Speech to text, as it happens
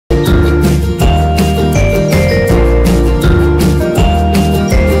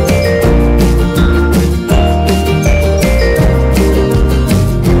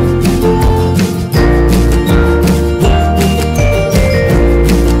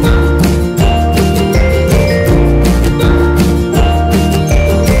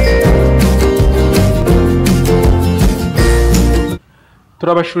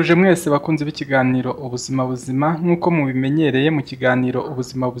Turabashuje mwese bakunze b'ikiganiro ubuzima buzima nk'uko mubimenyereye mu kiganiro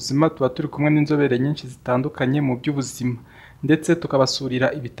ubuzima buzima tuba turi kumwe n'inzobere nyinshi zitandukanye mu by'ubuzima ndetse tukabasurira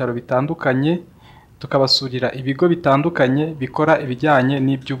ibitaro bitandukanye tukabasurira ibigo bitandukanye bikora ibijyanye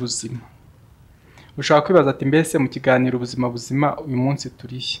n'iby'ubuzima. Ushobora kwibaza ati mbese mu kiganiro ubuzima buzima uyu munsi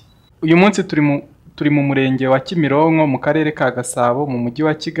turihe? Uyu munsi turi mu murenge wa Kimironko mu karere ka Gasabo mu mujyi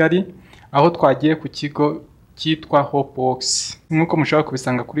wa Kigali aho twagiye ku kigo cyitwa Hopeworx. Nk'uko mushobora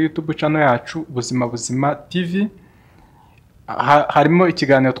kubisanga kuri YouTube channel yacu Ubuzima Buzima TV, harimo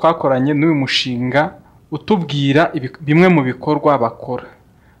ikiganiro twakoranye n'uyu mushinga utubwira bimwe mu bikorwa bakora.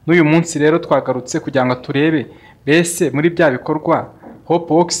 N'uyu munsi rero twagarutse kugira ngo turebe bese muri bya bikorwa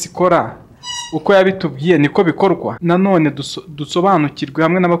Hopeworx ikora uko yabitubwiye niko bikorwa. Nanone dusobanukirwe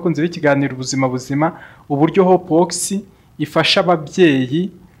hamwe n'abakunzi b'ikiganiro ubuzima buzima uburyo Hopeworx ifasha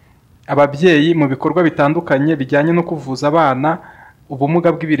ababyeyi mu bikorwa bitandukanye bijyanye no kuvuza abana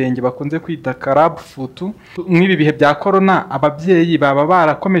ubumuga bw'ibirenge bakunze kwita Ababufite. Nk'ibi bihe bya corona ababyeyi baba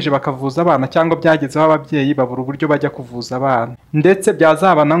barakomeje bakavuza abana cyangwa byagezeho ababyeyi babura uburyo bajya kuvuza abana, ndetse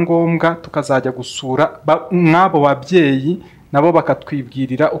byazaba na ngombwa tukazajya gusura mw'abo babyeyi nabo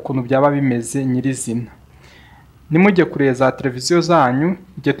bakatwibwirira ukuntu byaba bimeze nyirizina. Nimujye kureba za televiziyo zanyu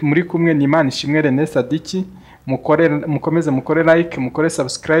igihe muri kumwe ni Imana ishimwe René Sadiki, mukomeze mukore like, mukore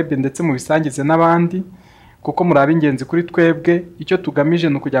subscribe ndetse mubisangize n'abandi kuko muri ab'ingenzi kuri twebwe. Icyo tugamije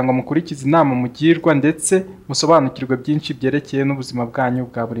ni ukugira ngo mukurikize inama mugirwa ndetse musobanukirwe byinshi byerekeye n'ubuzima bwanyu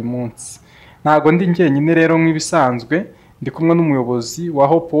bwa buri munsi. Ntago ndi njyenyine rero nk'ibisanzwe, ndi kumwe n'umuyobozi wa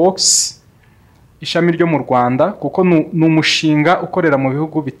Hopeworx ishami ryo mu Rwanda kuko ni umushinga ukorera mu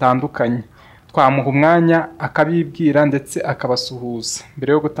bihugu bitandukanye. Twamuha umwanya akabibwira ndetse akabasuhuza mbere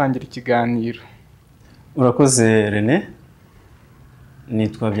yo gutangira ikiganiro. Urakoze René,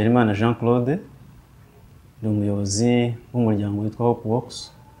 nitwa Habyarimana Jean Claude, ni umuyobozi w'umuryango witwa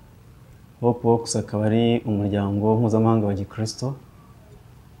Hopeworx. Hopeworx akaba ari umuryango mpuzamahanga wa Gikristo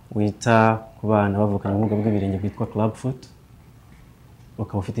wita ku bana bavukanye ubumuga bw'ibirenge bwitwa Ababufite,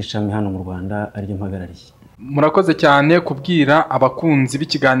 ukaba ufite ishami hano mu Rwanda ariryo mpagarariye. Murakoze cyane kubwira abakunzi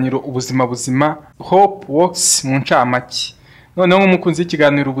b'ikiganiro ubuzima buzima Hopeworx mu ncamake. Noneho nk'umukunzi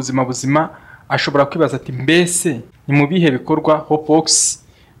w'ikiganiro ubuzima buzima ashobora kwibaza ati mbese ni mu bihe bikorwa Hopeworx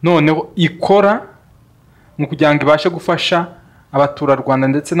noneho ikora mu kugira ngo ibashe gufasha abaturarwanda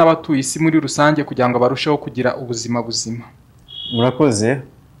ndetse n'abatuye isi muri rusange kugira ngo barusheho kugira ubuzima buzima? Murakoze.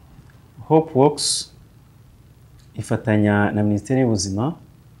 Hopeworx ifatanya na Minisiteri y'Ubuzima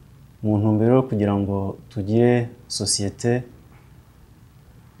mu ntumbero yo kugira ngo tugire sosiyete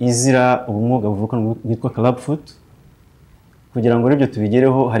izira ubumuga buvukana bwitwa Ababufite. Kugira ngo ibyo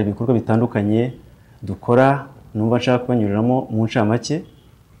tubigereho hari ibikorwa bitandukanye dukora, numva nshaka kubanyuriramo mu ncamake.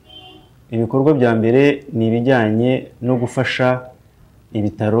 Ibikorwa bya mbere ni ibijyanye no gufasha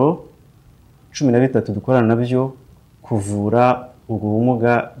ibitaro 13 dukorana nabyo kuvura ubwo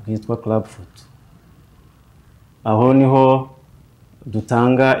bumuga bwitwa Ababufite. Aho niho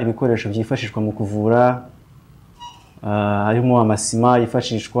dutanga ibikoresho byifashishwa mu kuvura, harimo amasima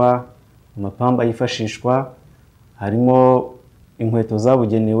yifashishwa, amapamba yifashishwa, harimo inkweto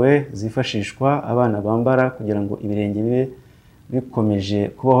zabugenewe zifashishwa abana bambara kugira ngo ibirenge bibe bikomeje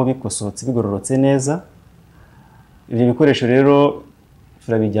kubaho bikosotse bigororotse neza. Ibyo bikoresho rero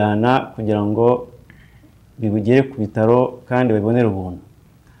turabijyana kugira ngo bibugere ku bitaro kandi babibonere ubuntu.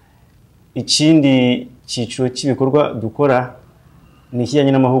 Ikindi cyiciro cy'ibikorwa dukora ni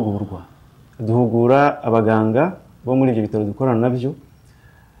ikijyanye n'amahugurwa. Duhugura abaganga bo muri ibyo bitaro dukorana nabyo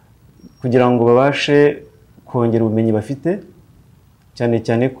kugira ngo babashe kongera ubumenyi bafite, cyane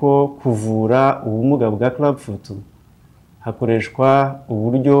cyane ko kuvura ubumuga bwa Ababufite hakoreshwa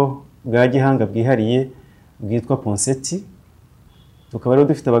uburyo bwa gihanga bwihariye bwitwa ponseti. Tukaba rero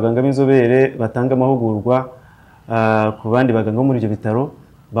dufite abaganga b'inzobere batanga amahugurwa ku bandi baganga bo muri ibyo bitaro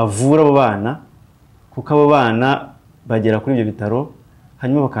bavura abo bana, kuko abo bana bagera kuri ibyo bitaro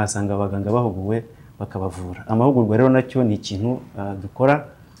hanyuma bakahasanga abaganga bahuguwe bakabavura. Amahugurwa rero nacyo ni ikintu dukora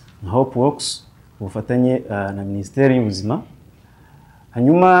nka Hopeworx ubufatanye na Minisiteri y'Ubuzima.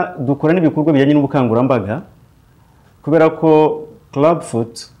 Hanyuma dukora n'ibikorwa bijyanye n'ubukangurambaga, kubera ko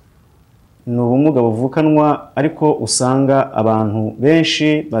Ababufite ni ubumuga buvukanwa ariko usanga abantu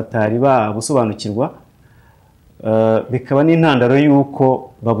benshi batari babusobanukirwa, bikaba n'intandaro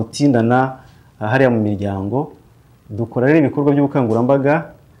y'uko babutindana hariya mu miryango. Dukora rero ibikorwa by'ubukangurambaga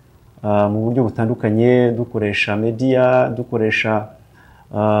mu buryo butandukanye, dukoresha media, dukoresha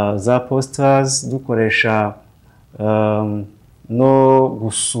za posters, dukoresha no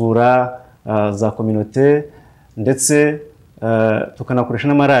gusura za communauté ndetse tukanakoresha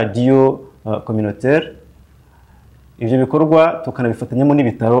n'amaradiyo communautaire. ibyo bikorwa tukanabifatanyamo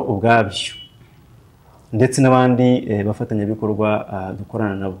n'ibitaro ubwabyo ndetse n'abandi bafatanyabikorwa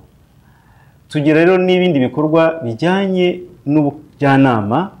dukorana nabo. Tugira rero n'ibindi bikorwa bijyanye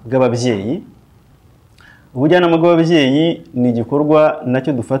n'ubujyanama bw'ababyeyi. Ubujyanama bw'ababyeyi ni igikorwa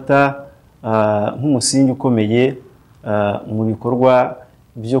nacyo dufata nk'umusingi ukomeye mu bikorwa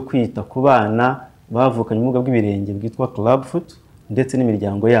byo kwita ku bana bavukanye ubumuga bw'ibirenge bwitwa Clubfoot ndetse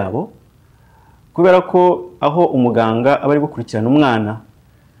n'imiryango yabo, kubera ko aho umuganga aba ari gukurikirana umwana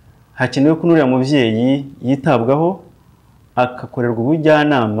hakenewe ko n'uriya mubyeyi yitabwaho agakorerwa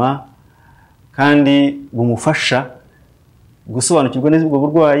ubujyanama kandi bumufasha gusobanukirwa neza ubwo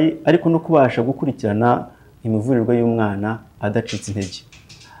burwayi, ariko no kubasha gukurikirana imivurirwa y'umwana adacitse intege.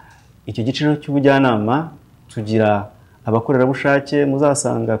 Icyo giciro cy'ubujyanama tugira abakorerabushake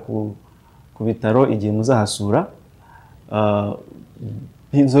muzasanga ku bitaro igihe muzahasura,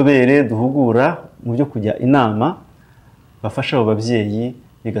 b'inzobere duhugura mu byo kujya inama bafasha abo babyeyi,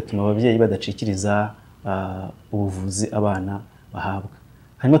 bigatuma ababyeyi badacikiriza ubuvuzi abana bahabwa.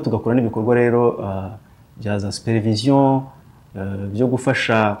 Hanyuma tugakora n'ibikorwa rero bya za supervision byo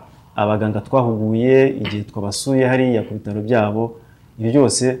gufasha abaganga twahuguye igihe twabasuye hariya ku bitaro byabo, ibyo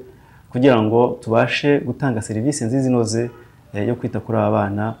byose kugira ngo tubashe gutanga serivisi nziza inoze yo kwita kuri aba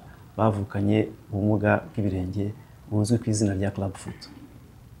bana bavukanye ubumuga bw'ibirenge buzwi ku izina rya Clubfoot.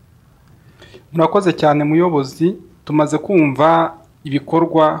 Murakoze cyane muyobozi, tumaze kumva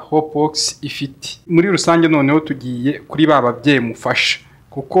ibikorwa Hopeworks ifite. Muri rusange noneho tugiye kuri ba babyeyi mufasha,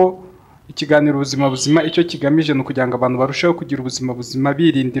 kuko ikiganiro ubuzima buzima icyo kigamije ni ukugira ngo abantu barusheho kugira ubuzima buzima,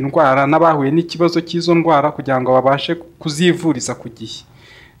 birinda indwara n'abahuye n'ikibazo cy'izo ndwara kugira ngo babashe kuzivuriza ku gihe.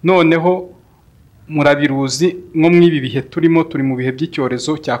 Noneho murabiruzi nko mw'ibi bihe turimo, turi mu bihe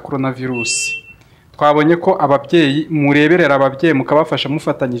by'icyorezo cya coronavirus. Twabonye ko ababyeyi mureberera ababyeyi mukabafasha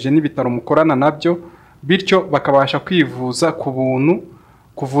mufatanyije n'ibitaro mukorana nabyo, bityo bakabasha kwivuza ku buntu,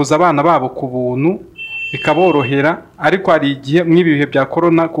 kuvuza abana babo ku buntu bikaborohera. Ariko hari igihe mw'ibi bihe bya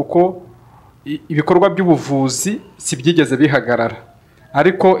corona, kuko ibikorwa by'ubuvuzi si byigeze bihagarara,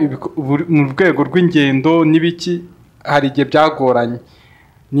 ariko mu rwego rw'ingendo n'ibiki hari igihe byagoranye.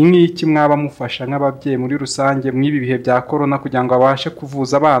 Ni nk'iki mwaba mufasha nk'ababyeyi muri rusange mw'ibi bihe bya corona kugira ngo babashe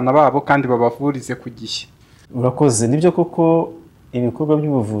kuvuza abana babo kandi babavurize ku gihe? Urakoze. Nibyo koko ibikorwa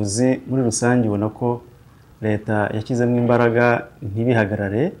by'ubuvuzi muri rusange ubona ko leta yashyizemo imbaraga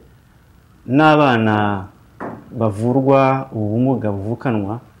ntibihagarare. N'abana bavurwa ubumuga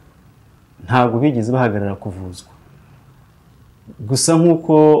buvukanwa ntabwo bigeze bahagarara kuvuzwa. Gusa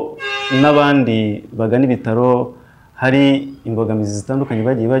nk'uko n'abandi bagana ibitaro hari imbogamizi zitandukanye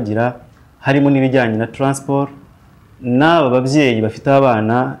bagiye bagira, harimo n'ibijyanye na transport, n'aba babyeyi bafite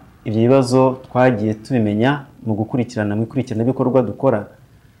abana ibyo bibazo twagiye tubimenya mu gukurikirana mu ikurikiranabikorwa dukora.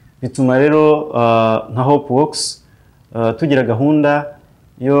 Bituma rero nka Hopeworks tugira gahunda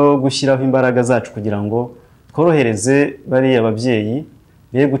yo gushyiraho imbaraga zacu kugira ngo tworohereze bariya babyeyi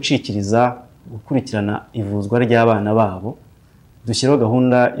be gucikiriza gukurikirana ivuzwa ry'abana babo. Dushyiraho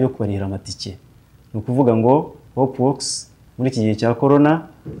gahunda yo kubarihira amatike. Ni ukuvuga ngo Hopeworks muri iki gihe cya corona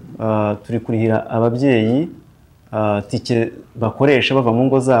turi kurihira ababyeyi tike bakoresha bava mu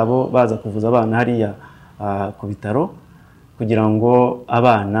ngo zabo baza kuvuza abana hariya ku bitaro, kugira ngo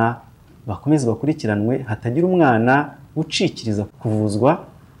abana bakomeze bakurikiranwe, hatagira umwana ucikiriza kuvuzwa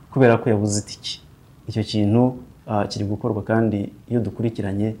kubera ko yabuze itike. Icyo kintu kiri gukorwa kandi iyo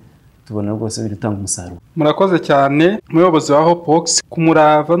dukurikiranye tubona rwose biri gutanga umusaruro. Murakoze cyane muyobozi wa Hopeworks ku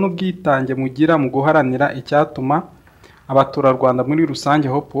murava n'ubwitange mugira mu guharanira icyatuma abaturarwanda muri rusange.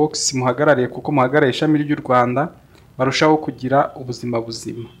 Hopeworks muhagarariye kuko muhagarariye ishami ry'u Rwanda barushaho kugira ubuzima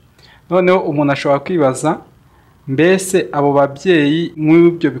buzima. Noneho umuntu ashobora kwibaza, mbese abo babyeyi muri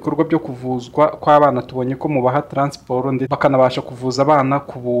ibyo bikorwa byo kuvuzwa kw'abana tubonye ko mubaha transport ndetse bakanabasha kuvuza abana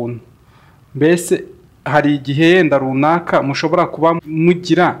ku buntu, mbese hari igihe yenda runaka mushobora kuba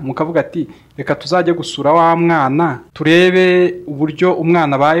mugira mukavuga ati reka tuzajye gusura wa mwana turebe uburyo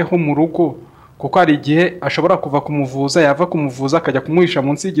umwana abayeho mu rugo, kuko hari igihe ashobora kuva kumuvuza, yava kumuvuza akajya kumuhisha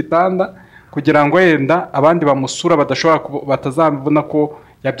munsi y'igitanda kugira ngo yenda abandi bamusura batazabona ko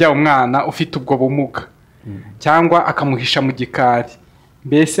yabyaye umwana ufite ubwo bumuga, cyangwa akamuhisha mu gikari.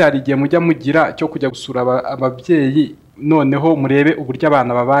 Mbese hari igihe mujya mugira cyo kujya gusura ababyeyi noneho murebe uburyo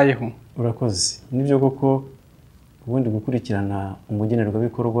abana babayeho? Urakoze. Nibyo koko ubundi gukurikirana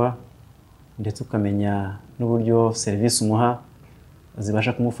umugenerwabikorwa ndetse ukamenya n'uburyo serivisi umuha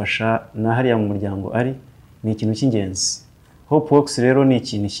zibasha kumufasha na hariya mu muryango ari, ni ikintu cy'ingenzi. Hopeworks rero ni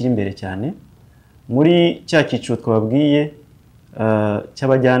ikintu kiri imbere cyane muri cya cyiciro twababwiye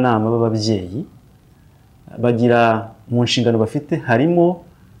cy'abajyanama b'ababyeyi. Bagira mu nshingano bafite harimo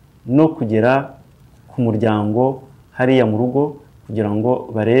no kugera ku muryango hariya mu rugo kugira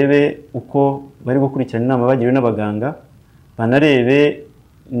ngo barebe uko bari gukurikirana inama bagiriwe n'abaganga, banarebe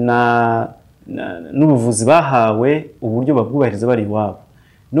n'ubuvuzi bahawe uburyo babwubahiriza bari iwabo.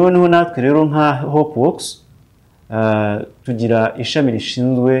 Noneho natwe rero nka Hope Works tugira ishami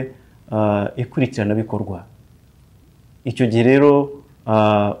rishinzwe ikurikirana bikorwa. Icyo gihe rero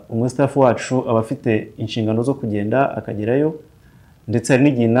umustaff wacu aba afite inshingano zo kugenda akagerayo, ndetse hari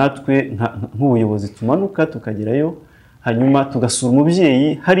n'igihe natwe nk'ubuyobozi tumanuka tukagerayo, hanyuma tugasura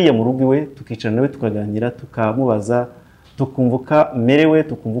umubyeyi hariya mu rugo iwe, tukicara nawe tukaganira, tukamubaza, tukumva uko merewe,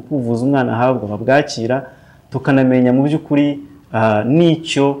 tukumva uko ubuvuzi umwana ahabwa babwakira, tukanamenya mu by'ukuri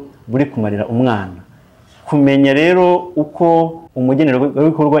n'icyo buri kumarira umwana. Kumenya rero uko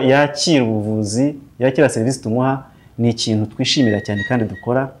umugenerwabikorwa yakira ubuvuzi, yakira serivisi tumuha, ni ikintu twishimira cyane kandi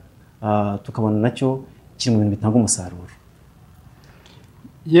dukora, tukabona nacyo kiri mu bintu bitanga umusaruro.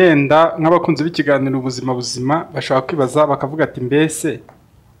 Yenda nk'abakunzi b'ikiganiro ubuzima buzima bashobora kwibaza bakavuga ati mbese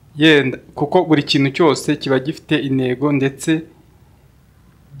yenda kuko buri kintu cyose kiba gifite intego ndetse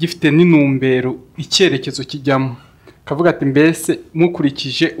gifite n'intumbero, icyerekezo kijyamo. Kavuga ati mbese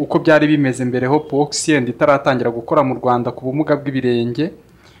mukurikije uko byari bimeze mbere Hope Works yenda itaratangira gukora mu Rwanda ku bumuga bw'ibirenge,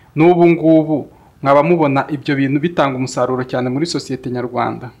 n'ubu ngubu mwaba mubona ibyo bintu bitanga umusaruro cyane muri sosiyete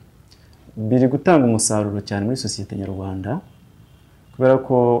nyarwanda? Biri gutanga umusaruro cyane muri sosiyete nyarwanda, kubera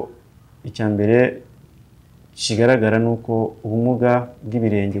ko icya mbere kigaragara nuko ubumuga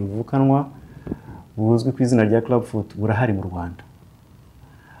bw'ibirenge buvukanwa buzwi ku izina rya Clubfoot burahari mu Rwanda.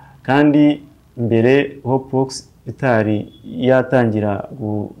 Kandi mbere Hope Works itari yatangira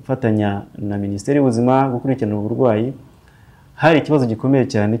gufatanya na Minisiteri y'Ubuzima gukurikirana uburwayi, hari ikibazo gikomeye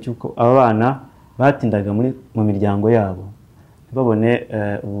cyane cy'uko aba bana batindaga mu miryango yabo ntibabone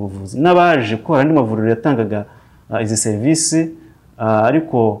ubuvuzi. N'abaje ko hari andi mavuriro yatangaga izi serivisi,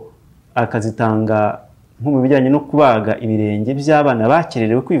 ariko akazitanga nko mu bijyanye no kubaga ibirenge by'abana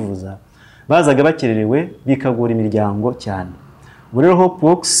bakererewe kwivuza, bazaga bakererewe bikagora imiryango cyane. Muri Hope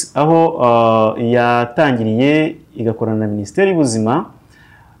Works aho yatangiriye igakorana na Minisiteri y'Ubuzima,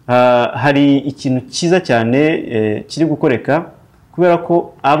 hari ikintu cyiza cyane kiri gukoreka, kubera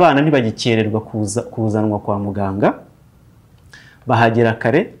ko abana ntibagikererwa kuzanwa kwa muganga, bahagera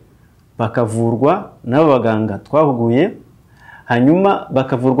kare bakavurwa n'abo baganga twahuguye, hanyuma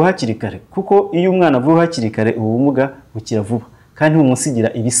bakavurwa hakiri kare, kuko iyo umwana avuwe hakiri kare ubumuga bukira vuba kandi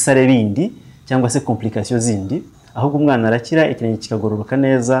bumusigira ibisare bindi cyangwa se complication zindi, ahubwo umwana arakira, ikirenge kikagororoka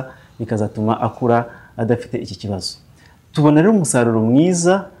neza, bikazatuma akura adafite iki kibazo. Tubona rero umusaruro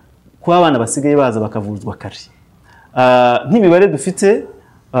mwiza ko abana basigaye baza bakavuzwa kare. Nk'imibare dufite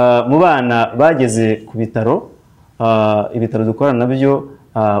mu bana bageze ku bitaro, ibitaro dukorana nabyo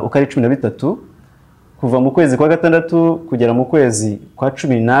uko ari 13, kuva mu kwezi kwa gatandatu kugera mu kwezi kwa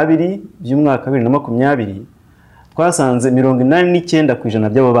 12 by'umwaka 2020, twasanze 89%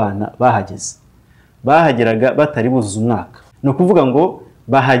 by'abo bana bahageraga batari buzuza umwaka. Ni ukuvuga ngo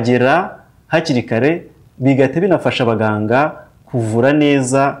bahagera hakiri kare, bigahita binafasha abaganga kuvura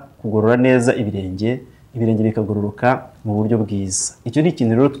neza, kugorora neza ibirenge bikagororoka mu buryo bwiza. Icyo ni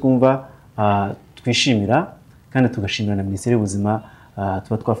ikintu rero twumva twishimira kandi tugashimira na Minisiteri y'Ubuzima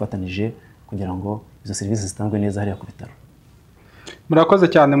tuba twafatanije kugira ngo izo serivisi zitangwe neza hariya ku bitaro. Murakoze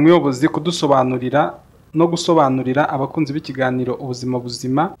cyane muyobozi kudusobanurira no gusobanurira abakunzi b'ikiganiro ubuzima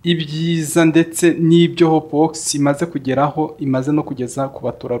buzima ibyiza ndetse n'ibyo Hope Works imaze kugeraho, imaze no kugeza ku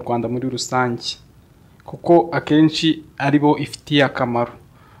baturarwanda muri rusange, kuko akenshi ari bo ifitiye akamaro.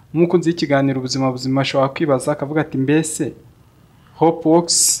 Umukunzi w'ikiganiro ubuzima buzima ashobora kwibaza akavuga ati mbese Hope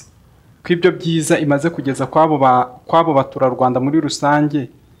Works ko ibyo byiza imaze kugeza kwabo baturarwanda muri rusange,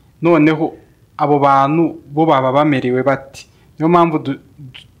 noneho abo bantu bo baba bamerewe bati? Niyo mpamvu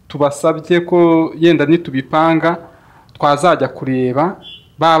tubasabye ko yenda nitubipanga twazajya kureba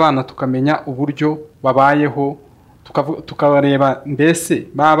ba bana tukamenya uburyo babayeho, tukareba mbese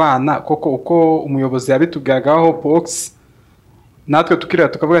ba bana koko uko umuyobozi yabitubwagaho Hope Works, natwe tukirira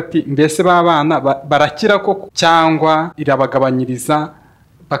tukavuga ati mbese ba bana barakira koko cyangwa irabagabanyiriza,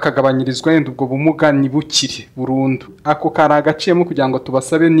 bakagabanyirizwa yenda ubwo bumuga nibukire burundu. Ako kari agaciyemo kugira ngo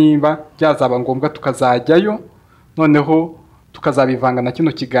tubasabe niba byazaba ngombwa tukazajyayo, noneho tukazabivanga na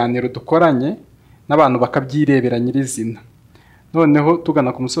kino kiganiro dukoranye n'abantu bakabyirebera nyirizina. Noneho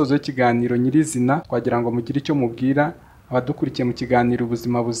tugana ku musozo w'ikiganiro nyirizina, twagira ngo mugire icyo mubwira abadukurikiye mu kiganiro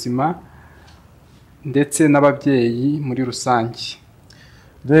ubuzima buzima ndetse n'ababyeyi muri rusange.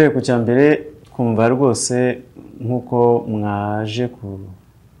 Duhere ku cyambere, twumva rwose nk'uko mwaje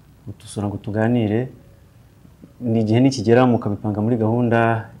kutusura ngo tuganire, ni igihe nikigera mukabipanga muri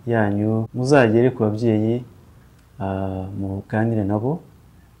gahunda yanyu, muzagere ku babyeyi muganire nabo.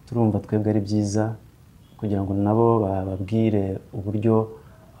 Turumva twebwe ari byiza kugira ngo nabo bababwire uburyo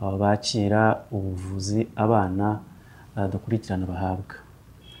bakira ubuvuzi abana dukurikirana bahabwa.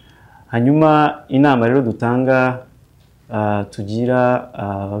 Hanyuma inama rero dutanga tugira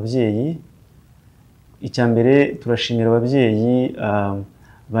ababyeyi, icya mbere turashimira ababyeyi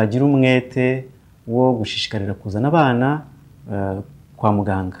bagira umwete wo gushishikarira kuzana abana kwa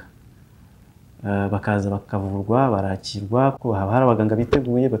muganga, bakaza bakavurwa, barakirwa, haba hari abaganga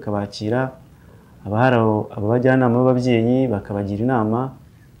biteguye bakabakira, haba hari abajyanama b'ababyeyi bakabagira inama.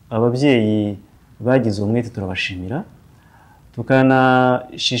 Ababyeyi bagize umwete turabashimira,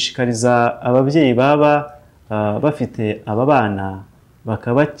 tukanashishikariza ababyeyi baba bafite aba bana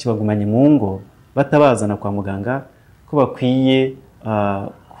bakaba bakibagumanye mu ngo batabazana kwa muganga ko bakwiye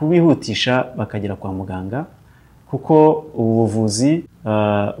kubihutisha bakagera kwa muganga, kuko ubu buvuzi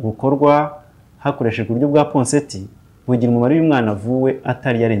bukorwa hakoreshejwe uburyo bwa ponseti bugira umumaro iyo umwana avuwe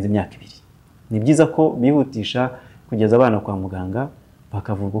atari yarenze imyaka 2. Ni byiza ko bihutisha kugeza abana kwa muganga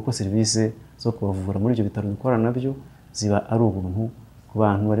bakavurwa, ko serivisi zo kubavura muri ibyo bitaro dukorana nabyo ziba ari ubuntu ku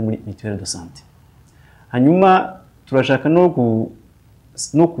bantu bari muri mutuelle de santé. Hanyuma turashaka no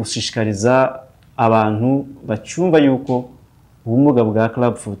gushishikariza abantu bacyumva yuko ubumuga bwa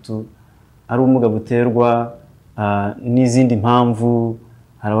clubfoot ari ubumuga buterwa n'izindi mpamvu.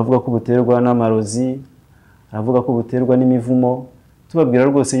 Hari abavuga ko buterwa n'amarozi, aravuga ko buterwa n'imivumo. Tubabwira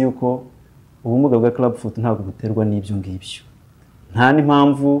rwose yuko ubumuga bwa clubfoot ntabwo buterwa n'ibyo ngibyo, nta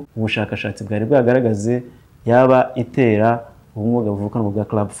n'impamvu ubushakashatsi bwari bwagaragaze yaba itera ubumuga buvukanwa bwa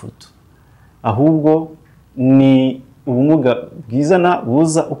clubfoot, ahubwo ni ubumuga bwizana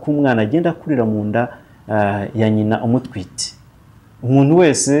buza uko umwana agenda akurira mu nda ya nyina umutwite. Umuntu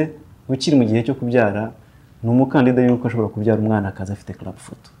wese ukiri mu gihe cyo kubyara ni umukandida yuko ashobora kubyara umwana akaza afite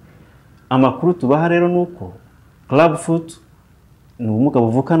clubfoot. Amakuru tubaha rero nuko clubfoot ni ubumuga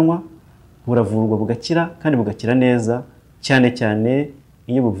buvukanwa, buravurwa bugakira kandi bugakira neza, cyane cyane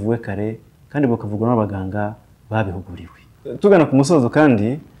iyo buvuwe kare kandi bukavurwa n'abaganga babihuguriwe. Tugana ku musozo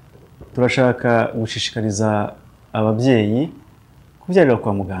kandi turashaka gushishikariza ababyeyi kubyarira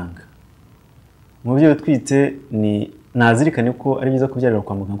kwa muganga. Umubyeyi utwite nazirikane ko ari byiza kubyarira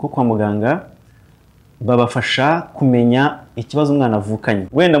kwa muganga, kuko kwa muganga babafasha kumenya ikibazo umwana avukanye.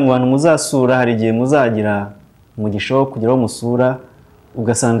 Wenda mu bantu muzasura hari igihe muzagira umugisha wo kugeraho musura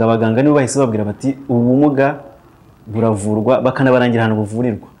ugasanga abaganga nibo bahise babwira bati ubumuga buravurwa, bakanabarangira ahantu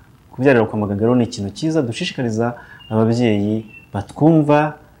buvurirwa. Kubyarira kwa muganga rero ni ikintu cyiza, dushishikariza ababyeyi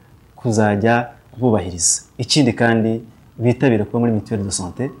batwumva kuzajya bubahiriza. Ikindi kandi bitabira kuba muri mutuelle de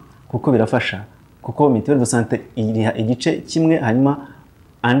santé kuko birafasha, kuko mutuelle de santé iriha igice kimwe, hanyuma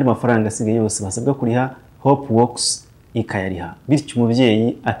andi mafaranga asigaye yose basabwa kuriha Hope Works ikayariha, bityo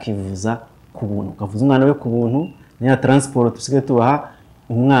umubyeyi akivuza ku buntu, ukavuza umwana we ku buntu. Niya transport tusigaye tubaha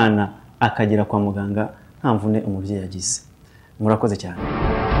umwana akagera kwa muganga nta mvune umubyeyi yagize. Murakoze cyane.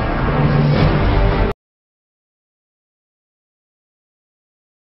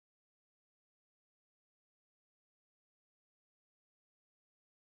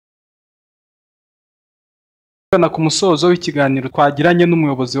 Ku musozo w'ikiganiro twagiranye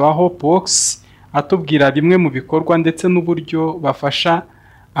n'umuyobozi wa Hope Works atubwira bimwe mu bikorwa ndetse n'uburyo bafasha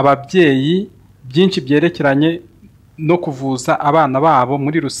ababyeyi byinshi byerekeranye no kuvuza abana babo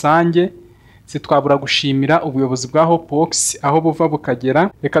muri rusange. Sitwabura gushimira ubuyobozi bwa Hope Works aho buva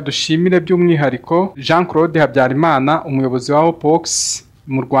bukagera. Reka dushimire by'umwihariko Jean Claude Habyarimana, umuyobozi wa Hope Works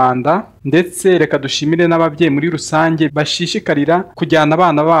mu Rwanda, ndetse reka dushimire n'ababyeyi muri rusange bashishikarira kujyana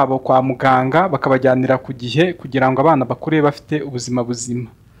abana babo kwa muganga bakabajyanira ku gihe kugira ngo abana bakure bafite ubuzima buzima.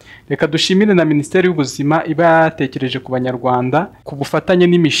 Reka dushimire na Minisiteri y'Ubuzima iba yatekereje ku Banyarwanda ku bufatanye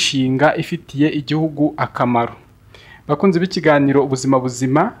n'imishinga ifitiye igihugu akamaro. Bakunze b'ikiganiro ubuzima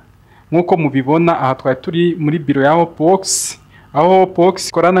buzima, nk'uko mubibona aha twari turi muri biro ya Hope Works, aho Hope Works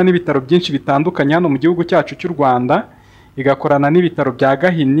ikorana n'ibitaro byinshi bitandukanye hano mu gihugu cyacu cy'u Rwanda, igakorana n'ibitaro bya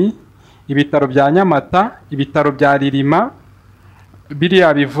Gahini, ibitaro bya Nyamata, ibitaro bya Ririma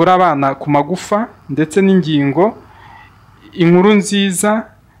biriya bivura abana ku magufa ndetse n'ingingo, Inkuru Nziza,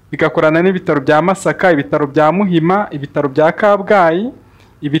 bigakorana n'ibitaro bya Masaka, ibitaro bya Muhima, ibitaro bya Kabgayi,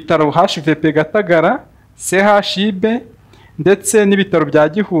 ibitaro HVP Gatagara, CHIB, ndetse n'ibitaro bya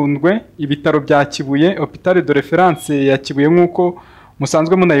Gihundwe, ibitaro bya Kibuye, Hôpital de Référence ya Kibuye nk'uko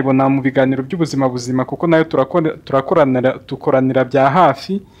musanzwe munayibona mu biganiro by'ubuzima buzima, kuko nayo tukoranira bya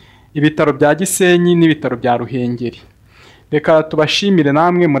hafi, ibitaro bya Gisenyi n'ibitaro bya Ruhengeri. Reka tubashimire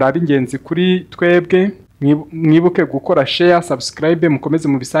namwe muri ab'ingenzi kuri twebwe. Mwibuke gukora share, subscribe, mukomeze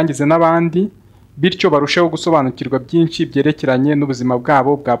mu bisangize n'abandi, bityo barusheho gusobanukirwa byinshi byerekeranye n'ubuzima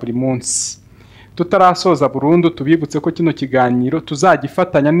bwabo bwa buri munsi. tutarasoza burundu tubibutse ko kino kiganiro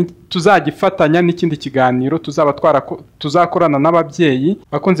tuzagifatanya n'ikindi kiganiro tuzakorana n'ababyeyi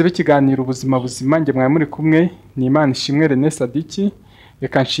bakunze b'ikiganiro ubuzima buzima. Nge mwari muri kumwe ni Imana ishimwe René Sadiki.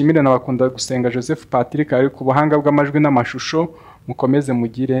 Reka nshimire n'abakunda gusenga Joseph Patrick ari ku buhanga bw'amajwi n'amashusho. Mukomeze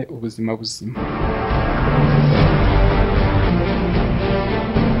mugire ubuzima buzima.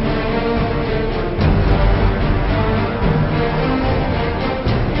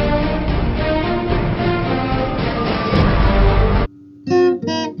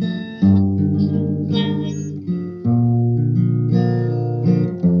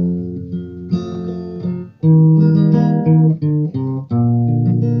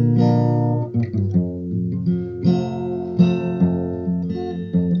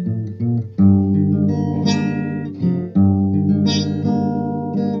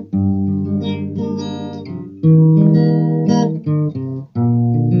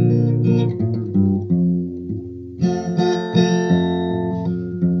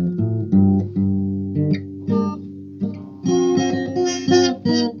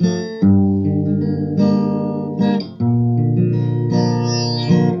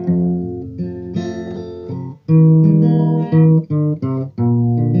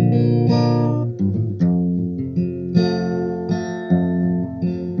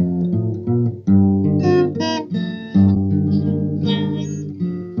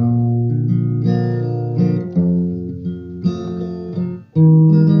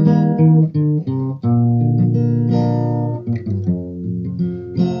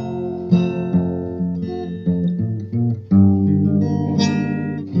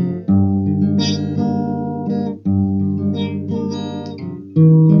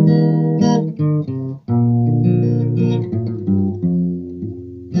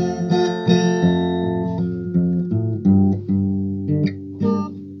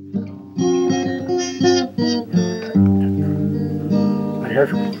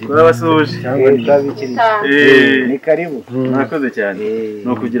 Kurabasuje ni karibu mwakoze cyane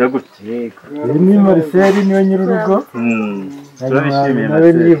no kugira gutya ni Marcel niwe nyirurugo turabishimiye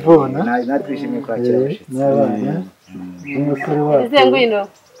nawe nivona natwishimiye kwakira abashitsi n'abana n'umusore wacu Zenguino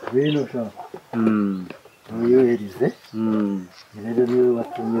bino sha uyoherize rero niwe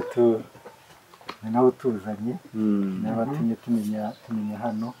watumye nawe tuzanye n'abatumye tumenya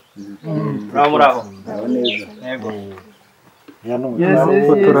hano muraho neza yego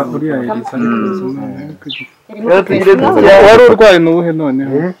fotora kuri ya Elisa wari urwaye n'ubuhe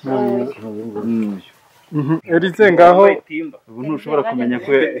noneho Elise ngaho ubu ntushobora kumenya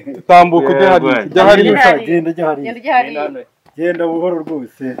ko tambuka ujya hari genda buhoro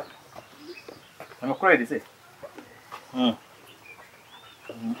rwose amakuru Elise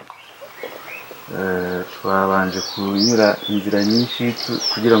twabanje kunyura inzira nyinshi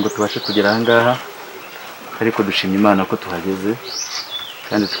kugira ngo tubashe kugera aha ngaha, ariko dushimye Imana ko tuhageze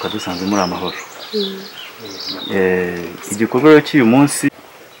kandi tukaba dusanzwe muri amahoro. Igikorwa cy'uyu munsi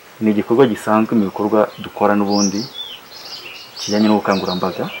ni igikorwa gisanzwe mu bikorwa dukora n'ubundi kijyanye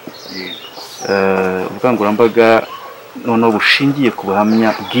n'ubukangurambaga. Ubukangurambaga noneho bushingiye ku buhamya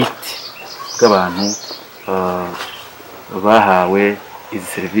bwite bw'abantu bahawe izi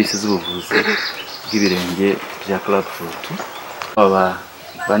serivisi z'ubuvuzi bw'ibirenge bya Buntu. Aba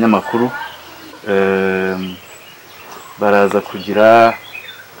banyamakuru baraza kugira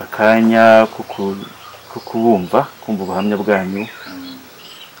akanya ko kumva ubuhamya bwanyu,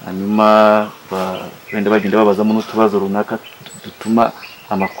 hanyuma wenda bagenda babazamo n'utubazo runaka dutuma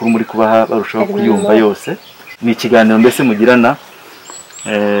amakuru muri kubaha barushaho kuyumva yose. Ni ikiganiro mbese mugirana,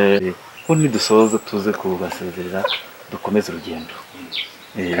 ubundi dusoza tuze kubasezerera dukomeze urugendo.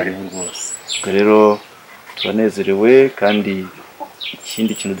 Karibu rwose. Rero turanezerewe, kandi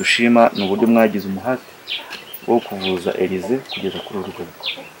ikindi kintu dushima ni uburyo mwagize umuhate wo kuvuza Elise kugeza kuri uru rwego.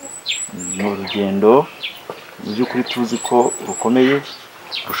 Ni urugendo mu by'ukuri tuzi ko rukomeye,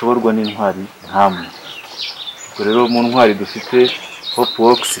 rushoborwa n'intwari nkamwe. Rero mu ntwari dufite Hope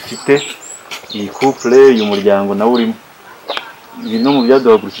Works ifite iyi couple y'umuryango nawe urimo. Ibi no mu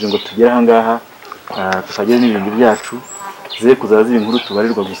byaduhagurukije ngo tugere aha ngaha tukagera n'ibintu byacu ze kuzaza inkuru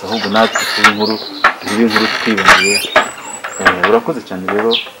tubarirwa gusa, ahubwo natwe inkuru twiboneye. Urakoze cyane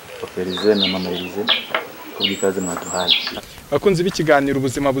rero Elise na mama Elise kubwikaze mwaduhaye. Bakunze b'ikiganiro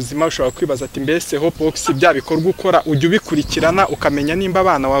ubuzima buzima, ushobora kwibaza ati mbese Hope Works bya bikorwa ukora ujye ubikurikirana ukamenya nimba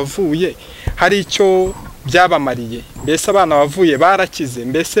abana wavuye hari icyo byabamariye, mbese abana wavuye barakize,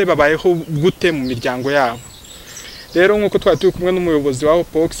 mbese babayeho gute mu miryango yabo. Rero nk'uko twari turi kumwe n'umuyobozi wa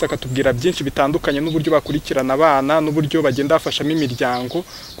Hope Works akatubwira byinshi bitandukanye n'uburyo bakurikirana abana n'uburyo bagenda bafashamo imiryango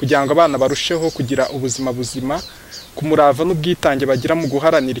kugira ngo abana barusheho kugira ubuzima buzima. ku murava n'ubwitange bagira mu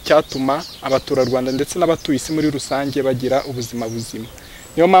guharanira icyatuma abaturarwanda ndetse n'abatuye isi muri rusange bagira ubuzima buzima.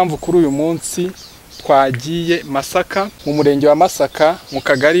 Niyo mpamvu kuri uyu munsi twagiye Masaka, mu murenge wa Masaka, mu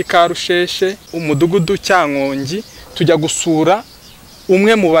kagari ka Rusheshe, umudugudu Cyankongi, tujya gusura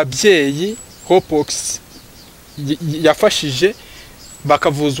umwe mu babyeyi Hopox yafashije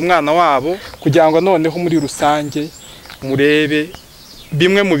bakavuza umwana wabo, kugira ngo noneho muri rusange murebe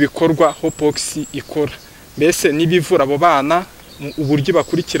bimwe mu bikorwa Hopox ikora, mbese n'ibivura abo bana, uburyo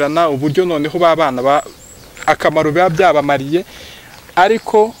bakurikirana, uburyo noneho babana akamaro biba byabamariye,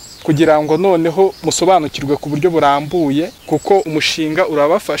 ariko kugira ngo noneho musobanukirwe ku buryo burambuye, kuko umushinga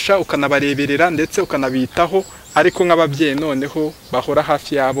urabafasha ukanabareberera ndetse ukanabitaho, ariko nk'ababyeyi noneho bahora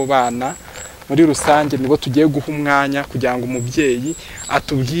hafi y'abo bana muri rusange nibo tugiye guha umwanya kugira ngo umubyeyi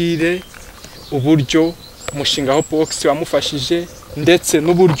atubwire uburyo umushinga Hopox wamufashije ndetse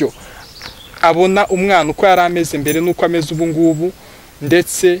n'uburyo abona umwana uko yari ameze mbere n'uko ameze ubu ngubu,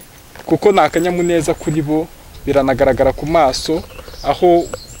 ndetse kuko ni akanyamuneza kuri bo, biranagaragara ku maso, aho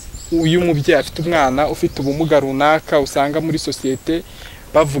uyu mubyeyi afite umwana ufite ubumuga runaka usanga muri sosiyete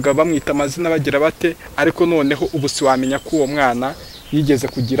bavuga bamwita amazina bagira bate, ariko noneho ubu si wamenya ko uwo mwana yigeze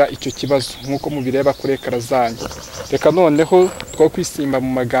kugira icyo kibazo nk'uko mubireba kuri ekara zanyu. Reka noneho two kwisimba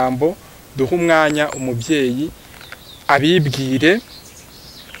mu magambo, duha umwanya umubyeyi abibwire,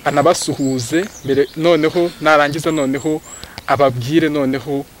 anabasuhuze mbere, noneho narangiza noneho ababwire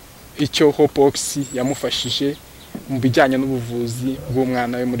noneho icyo Hopox yamufashije mu bijyanye n'ubuvuzi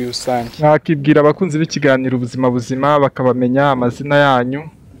bw'umwana we muri rusange. Nakibwira abakunzi b'ikiganiro ubuzima buzima bakabamenya amazina yanyu.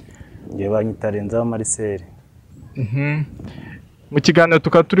 Ngiye banyita Renzaho Marcel. Mu kiganiro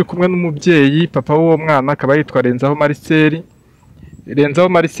tukaba turi kumwe n'umubyeyi papa w'uwo mwana, akaba yitwa Renzaho Marcel. Renzaho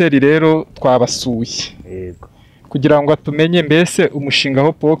Marcel rero twabasuye, Yego. kugira ngo tumenye mbese umushinga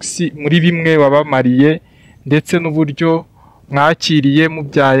Hopox muri bimwe wabamariye, ndetse n'uburyo mwakiriye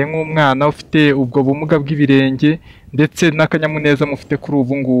mubyaye nk'umwana ufite ubwo bumuga bw'ibirenge, ndetse n'akanyamuneza mufite kuri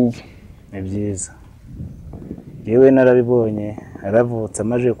ubu ngubu. Ni byiza. Yewe narabibonye, aravutse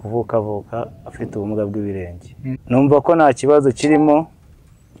amaje kuvuka afite ubumuga bw'ibirenge. Numva ko nta kibazo kirimo,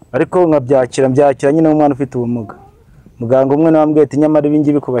 ariko mbyakira nyine umwana ufite ubumuga. Muganga umwe nambwiye ati nyamara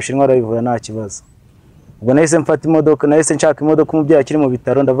ibingibi kubashinwa arabivura nta kibazo. Ubwo nahise mfata imodoka, nahise nshaka imodoka umubyeyi akiri mu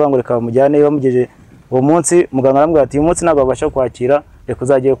bitaro, ndavuga ngo reka bamujyane, bamugeje uwo munsi. Muganga arambwira ati uyu munsi ntabwo babasha kwakira, reka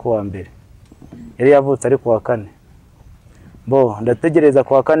uzagiye ku wa mbere. Yari yavutse ari ku wa kane. Ndategereza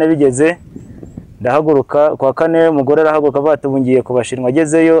ku wa kane bigeze, ndahaguruka ku wa kane, umugore arahaguruka avuga ati bungiye kubashinwa.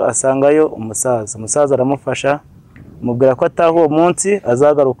 Agezeyo asangayo umusaza aramufasha, mubwira ko ataha uwo munsi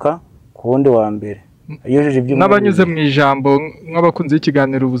azagaruka ku wundi wa mbere. N'abanyuze mu ijambo nk'abakunzi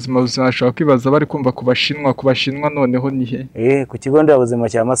b'ikiganiro ubuzima buzima bashobora kwibaza bari kumva kubashinwa noneho ni he? Ku kigo nderabuzima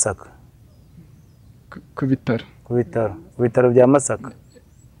cya Masaka. Ku bitaro bya Masaka.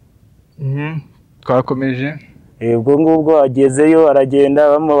 Twakomeje. Ubwo ngubwo agezeyo aragenda,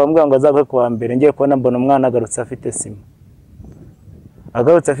 bamubwira ngo azave ku wa mbere. Ngiye kubona mbona umwana agarutse afite sima.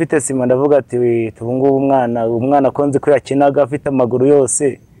 Ndavuga ati ubu ngubu umwana ko nzi ko yakinaga afite amaguru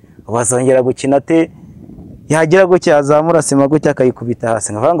yose, bazongera gukina ate? Yagira gutya azamura sima gutya akayikubita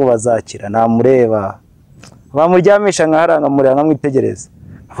hasi, nkavuga ngo bazakira. Namureba, bamuryamisha nkaharanga mureba nkamwitegereza,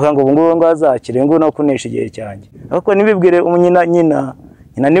 avuga ngo ubu ngubu ngo azakire, ngo no kunesha igihe cyanjye. Ariko nibibwire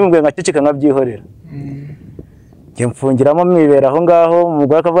nyina nimubwire nkaceceka nkabyihorera. Ngiye mfungiramo mwibera aho ngaho.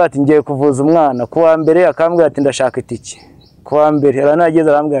 Umugore akavuga ati ngiye kuvuza umwana ku wa mbere, akambwira ati ndashaka itike ku wa mbere. Aranageze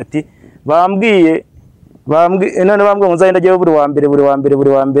arambwira ati bambwiye none bambwiye ngo nzagenda ajyeyo buri wa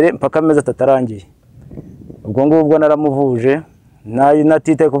mbere mpaka amezi 3 arangiye. Ubwo ngubwo naramuvuje,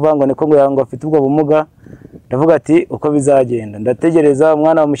 natite kuvuga ngo niko ngo afite ubwo bumuga. Ndavuga ati uko bizagenda, ndategereza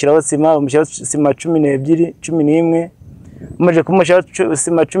umwana bamushyiraho sima 12 11. Umaze kumushyiraho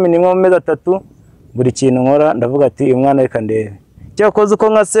sima 11 mu mezi 3, buri kintu nkora ndavuga ati uyu mwana reka ndebe. Cyakoze uko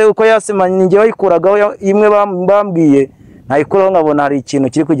nkase uko yasima njye wayikuragaho imwe bambwiye, ntayikuraho nkabona hari ikintu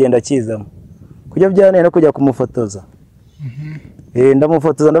kiri kugenda kizamo. Kujya byaneye no kujya kumufotoza.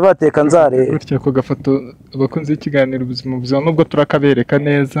 Ndamufotoza ndabateka nzare. Gutya ko gafoto abakunzi b'ikiganiro ubuzima buzima nubwo turakabereka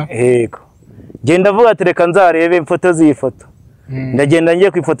neza. Yego. Genda vuga ati reka nzarebe imfotozi yifoto. Ndagenda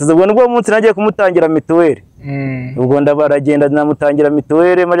ngiye kwifotoza. Ubwo nubwo munsi nagiye kumutangira mituweli. Ubwo ndabaragenda namutangira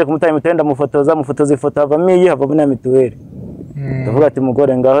mituweli, maze kumutangira mituweli mufotoza ifoto havamo havamo na mituweli. Ndavuga ati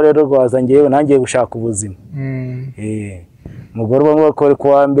mugore ngaho rero rwazangiye nangiye gushaka ubuzima. Mugore bamwe bakora ku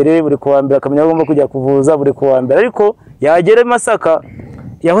wa mbere, buri ku wa mbere akamenya agomba kujya kuvuza buri ku wa mbere. Ariko yagere Masaka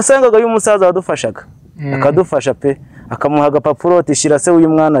yahusangaga y'umusaza wadufashaga, akadufasha pe, akamuha agapapuro tishira se uyu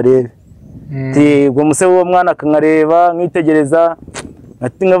mwana arebe. Ubwo muse uwo mwana akanareba nkitegereza,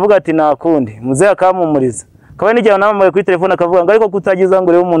 ati ngavuga ati nakundi muze akamumuriza kaba n'igihe namamaye kuri telefone akavuga ngo ariko kutagiza ngo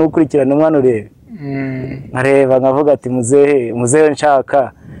urebe umuntu ukurikirana umwana urebe nkareba nkavuga ati muzehe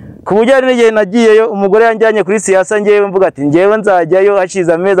nshaka ku buryo hari n'igihe nagiyeyo umugore yanjyanye kuri siyasa ngewe mvuga ati ngewe nzajyayo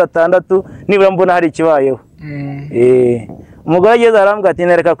hashize amezi 6 nibura mbona hari ikibayeho umugore ageze arambwira ati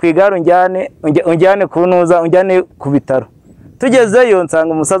nereka ku igare unjyane kunuza unjyane ku bitaro tugezeyo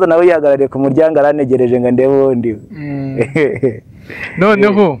nsanga umusaza nawe yihagarariye ku muryango aranegereje ngo ndebe undi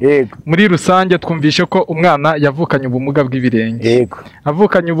noneho muri rusange twumvishe ko umwana yavukanye ubumuga bw'ibirenge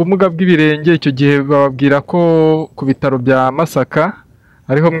avukanye ubumuga bw'ibirenge icyo gihe bababwira ko ku bitaro bya Masaka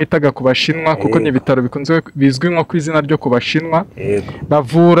ariho mwitaga ku bashinwa kuko ni ibitaro bikunze bizwi nko ku izina ryo ku bashinwa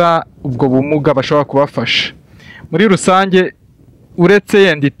bavura ubwo bumuga bashobora kubafasha muri rusange uretse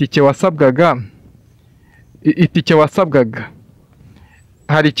yenda itike wasabwaga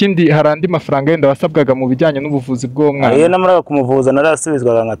hari andi mafaranga yenda wasabwaga mu bijyanye n'ubuvuzi bw'uwo mwana iyo namaraga kumuvuza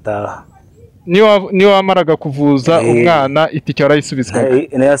narasubizwaga ngataha niyo wamaraga kuvuza umwana itike warayisubizwaga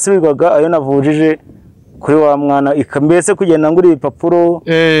yasubizwaga ayo navujije kuri wa mwana mbese kugenda ngura ibipapuro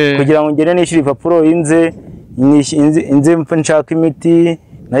kugira ngo ngene nishyura ibipapuro inze nshaka imiti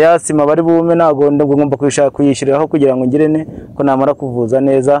na yasima bari bume ntago ngomba kuyishyuriraho kugira ngo ngirene ko namara kuvuza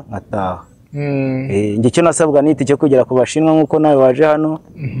neza nkataha icyo nasabwa ni itike kugera ku bashinwa nk'uko nawe waje hano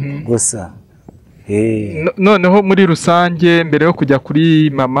gusa noneho muri rusange mbere yo kujya kuri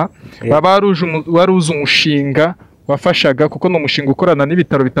mama wari uzi umushinga wafashaga kuko ni umushinga ukorana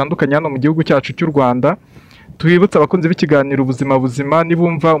n'ibitaro bitandukanye hano mu gihugu cyacu cy'u Rwanda twibutse abakunzi b'ikiganiro ubuzima buzima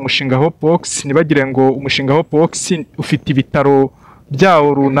nibumva umushinga Hopeworks nibagire ngo umushinga Hopeworks ufite ibitaro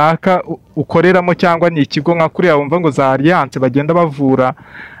byawo runaka ukoreramo cyangwa ni ikigo nka kuriya wumva ngo za Alliance bagenda bavura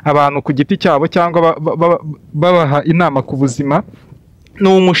abantu ku giti cyabo cyangwa babaha inama ku buzima ni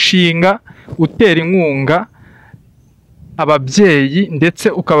umushinga utera inkunga ababyeyi ndetse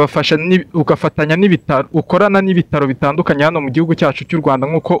ukabafasha ugafatanya n'ibitaro ukorana n'ibitaro bitandukanye hano mu gihugu cyacu cy'u Rwanda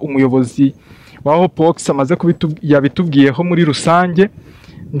nk'uko umuyobozi wa Hopeworks amaze yabitubwiyeho muri rusange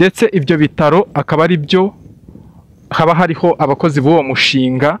ndetse ibyo bitaro akaba ari byo haba hariho abakozi b'uwo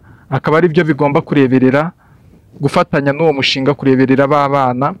mushinga akaba ari byo bigomba kureberera gufatanya n'uwo mushinga kureberera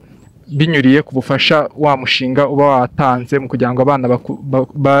abana binyuriye ku bufasha wa mushinga uba watanze mu kugira ngo abana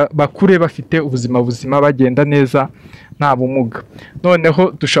bakure bafite ubuzima buzima bagenda neza nta bumuga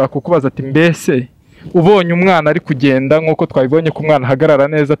noneho dushaka kukubaza ati mbese ubonye umwana ari kugenda nk'uko twabibonye ko umwana ahagarara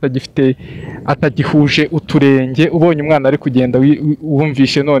neza atagihuje uturenge ubonye umwana ari kugenda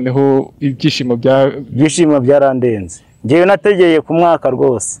wumvishe noneho ibyishimo byarandenze ngewe nategeye ku mwaka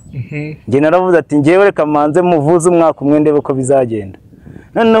rwose ngewe naravuze ati ngewe reka manze muvuze umwaka umwe ndebe ko bizagenda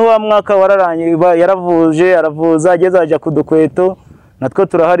noneho wa mwaka wararangiye aravuza ageze ajya ku dukweto natwo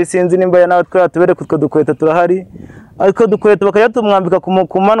turahari sinzi nimba natwe tubere ku dukweto turahari ariko dukweto bakajya tumwambika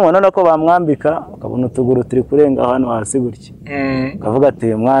ku manwa none ko bamwambika ukabona utuguru turi kurenga hano hasi gutya ukavuga ati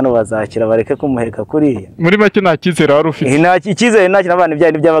uyu mwana bazakira bareke kumuheka kuriya muri make nta cyizere wari ufite icyizere nta kintu abana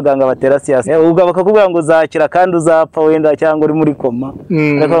ibyaha by'abaganga batera siyasa ubwo bakakubwira ngo uzakira kandi uzapfa wenda cyangwa uri muri koma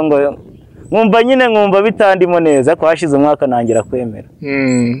ariko ngo nkumva bitandimo neza ko hashize umwaka nangira kwemera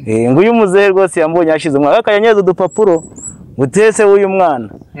ngo uyu muzehe rwose yambonye hashize umwaka akanyanyeza udupapuro utese w'uyu mwana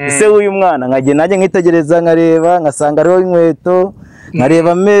ise w'uyu mwana nkajye nanjye nkitegereza nkareba nkasanga ariho inkweto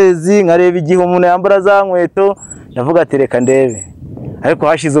nkareba amezi nkareba igihe umuntu yambara za nkweto ndavuga ati reka ndebe ariko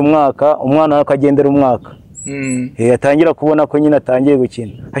hashize umwaka umwana akagendera umwaka atangira kubona ko nyine atangiye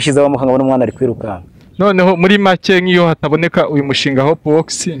gukina hashize abamuka nkabona umwana ari kwirukanka noneho muri make nk'iyo hataboneka uyu mushinga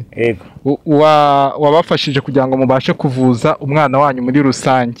Hopeworks wabafashije kugira ngo mubashe kuvuza umwana wanyu muri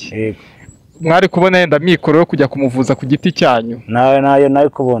rusange mwari kubona yenda mikoro yo kujya kumuvuza ku giti cyanyu nayo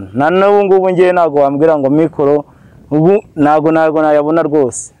kubona n'ubu ngubu ngewe ntabwo wambwira ngo mikoro ubu ntabwo nayabona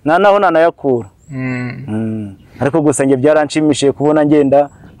rwose naho nanayakura ariko gusa njye byaranshimishije kubona ngenda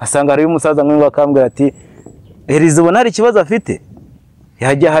asanga hariyo umusaza nk'uyu akambwira ati heriza ubona hari ikibazo afite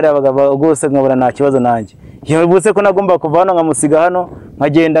yajya hari abagabo rwose nkabona nta kibazo nanjye yabutse ko nagomba kuva hano nkamusiga hano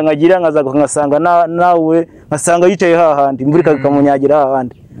nkagenda nkagira nkasanga nawe nkasanga yicaye hahandi imvura ikamunyagira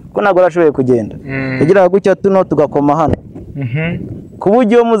hahandi ko ntabwo arashoboye kugenda yagira gutya tuno tugakoma hano ku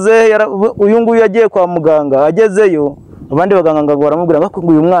buryo muzehe uyu nguyu yagiye kwa muganga agezeyo abandi baganga ngo baramubwira ngo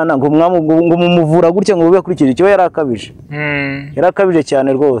uyu mwana ngo mumuvura gutya ngo bibakurikije icyo yarakabije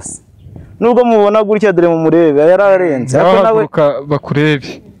cyane rwose nubwo mubona gutya dore mumurebe yararenze ariko nawe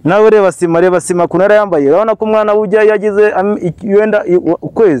bakurebe nawe reba sima kunara yambaye urabona ko umwana ujya yagize wenda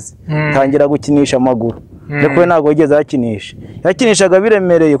ukwezi tangira gukinisha amaguru ariko ntabwo yigeze yakinishaga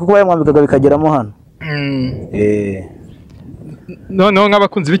biremereye kuko bayamwambikaga bikageramo hano noneho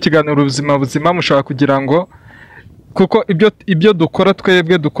nk'abakunzi b'ikiganiro ubuzima buzima mushobora kugira ngo kuko ibyo dukora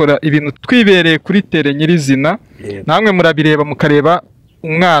twebwe dukora ibintu twibereye kuri tere nyirizina. Namwe murabireba mukareba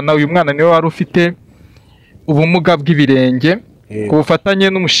uyu mwana niwe wari ufite ubumuga bw'ibirenge ku bufatanye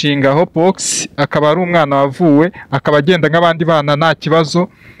n'umushinga Hopebox, akaba ari umwana wavuwe, akaba agenda nk'abandi bana nta kibazo,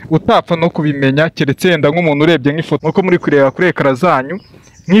 utapfa no kubimenya keretse yenda nk'umuntu urebye nk'ifoto nkuko muri kureba kuri ekara zanyu,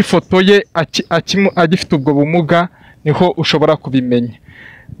 nk'ifoto ye agifite ubwo bumuga niho ushobora kubimenya.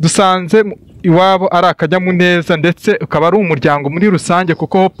 Dusanze iwabo ari akanyamuneza, ndetse ukaba ari umuryango muri rusange,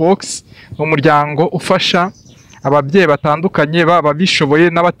 kuko Hopebox ni umuryango ufasha ababyeyi batandukanye, baba bishoboye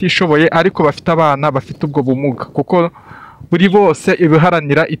n'abatishoboye ariko bafite abana bafite ubwo bumuga, kuko buri bose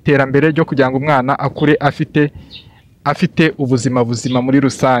ibiharanira iterambere ryo kugira ngo umwana akure afite ubuzima buzima muri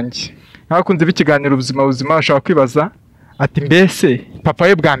rusange. Nk'abakunzi b'ikiganiro ubuzima buzima bashobora kwibaza ati mbese papa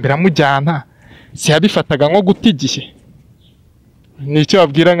we bwa mbere amujyana si yabifataga nko guta igihe? Ni icyo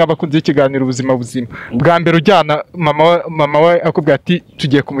babwira nk'abakunzi b'ikiganiro ubuzima buzima. Bwa mbere ujyana mama we akubwira ati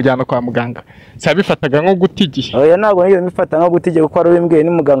tugiye kumujyana kwa muganga, si yabifataga nko guta igihe? Oya, ntabwo niyo bifata nko guta igihe, kuko ari ubimbwiye ni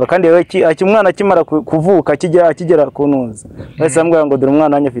muganga, kandi umwana akimara kuvuka akigera ku ntuza bahise bamubwira ngo dore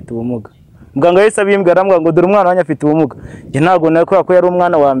umwana wanjye afite ubumuga. Muganga yahise abimbwira aramubwira ngo dore umwana wanjye afite ubumuga. Njye ntabwo kubera ko yari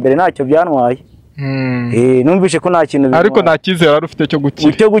umwana wa mbere ntacyo byantwaye. Numvishe ko nta kintu, ariko nta cyizere wari ufite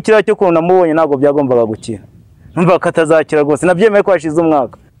cyo gukira cyo kuntu namubonye ntabwo byagombaga gukira. Numva katazakira rwose, nabyemeye ko hashize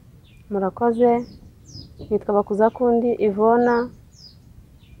umwaka. Murakoze. Nitwa Bakuzakundi Ivona,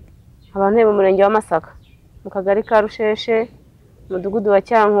 abantu mu murenge wa Masaka, mu kagari ka Rusheshe, mudugudu wa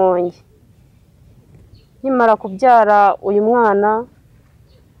Cyankongi. Nkimara kubyara uyu mwana,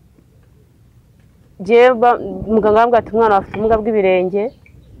 muganga arambwira ati umwana afite ubumuga bw'ibirenge,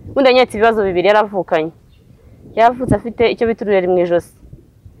 ubundi anyetse ibibazo bibiri yaravukanye. Yavutse afite icyo bita urureri mu ijosi.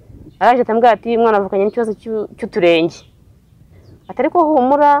 Araje atambwira ati umwana avukanye n'ikibazo cy'uturenge. Atari ko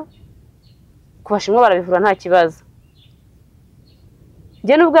humura, ku Bashinwa barabivura nta kibazo.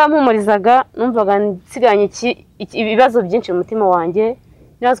 Njye nubwo yampumurizaga numvaga nsiganye ibibazo byinshi mu mutima wanjye,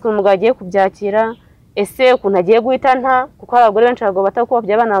 nirazi ukuntu umugabo agiye kubyakira, ese ukuntu agiye guhita nta, kuko abagore benshi bagomba batako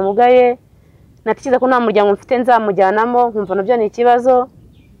babyaye abana bamugaye, natikiza ko nta muryango mfite nzamujyanamo, nkumva nabyo ni ikibazo.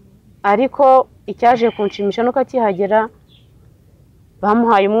 Ariko icyaje kunshimisha nuko akihagera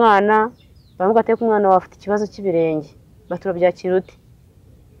bamuhaye umwana, bamubwira ati umwana wawe afite ikibazo cy'ibirenge, baturabyakira ute?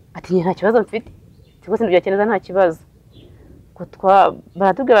 Ati nta kibazo mfite, rwose ndabyakira nta kibazo.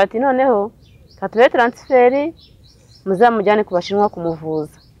 Baratubwira bati noneho katubere transferi muzamujyane ku Bashinwa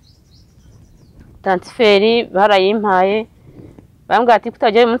kumuvuza. Transferi barayimpaye, bambwira ati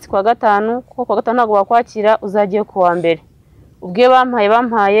kutajya umunsi kwa gatanu, kuko kwa gatanu ntabwo wakwakira, uzagiye ku wa mbere. Ubwiye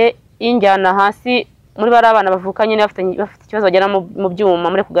bampaye injyana hasi muri bari abana bavukanye bafite ikibazo bajyana mu byuma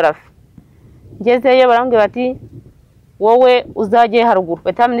muri kugarafi. Ngezeyo barambwira bati wowe uzagiye haruguru,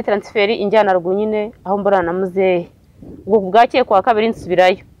 bahita bampa transferi injyana haruguru nyine aho mborana na muzehe. Ubwo bwakeye kwa kabiri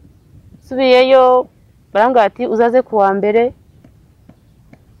nsubirayo. Subiyeyo barambwira ati uzaze ku wa mbere,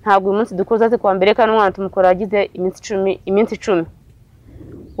 ntabwo uyu munsi dukora, uzaze ku wa mbere kandi umwana tumukora agize iminsi 10.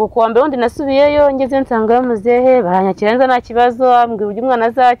 Ubwo ku wa mbere undi nasubiyeyo, ngeze nsanga muzehe baranyakira neza nta kibazo, ambwira uburyo umwana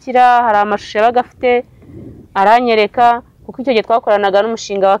azakira, hari amashusho yabaga afite aranyereka, kuko icyo gihe twakoranaga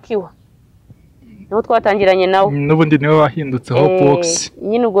n'umushinga wa Kiwa, niho twatangiranye nawe. N'ubundi niwe wahindutse Hopebox.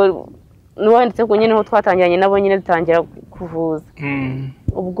 Nyine ubwo niwe wahindutse kuko nyine ho twatangiranye nabo nyine dutangira kuvuza.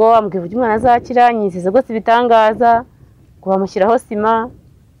 Ubwo ambwira uburyo umwana azakira, nyizeza rwose ibitangaza, ngo bamushyiraho sima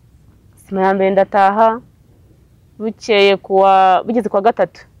ya mbere ndataha. Bukeye bugeze kwa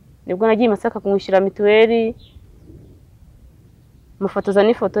gatatu nibwo nagiye Masaka kumwishyura mituweli, mufotoza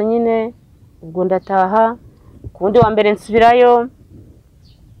n'ifoto nyine. Ubwo ndataha, ku wundi wa mbere nsubirayo,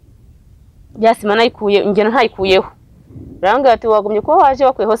 ya sima nayikuye, njye ntayikuyeho. Barambwira ati wagumye ko waje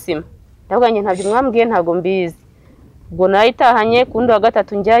wakuyeho sima. Ndavuga njye ntabyo mwambwiye, ntabwo mbizi. Ubwo nayitahanye, ku wundi wa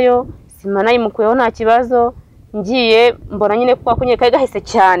gatatu njyayo, sima nayimukuyeho nta kibazo. Ngiye mbona nyine kwa kunye kari gahise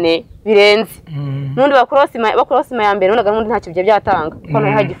cyane birenze. Nundi bakora sima ya mbere nunaga nundi ntacyo bye byatanga, kuko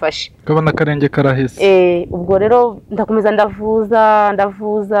nayo hagifashe. Kabona karenge karahise. Ubwo rero ndakomeza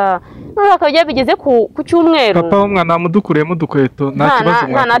ndavuza. None akajya bigeze ku cyumweru. Papa w'umwana mudukuremo udukweto nta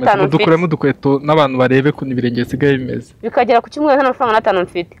kibazo, mudukuremo udukweto n'abantu barebe ko nibirenge sigaye bimeze. Bikagera ku cyumweru nta mafaranga 5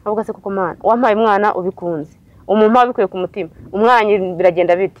 mfite. Avuga se kuko mana wampaye umwana ubikunze, umumpa bikuye ku mutima, umwanya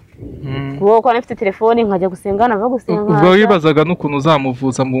biragenda bite? Kuko kwa nifite telefone nkajya gusenga nava gusenga. Ubwo wibazaga n'ukuntu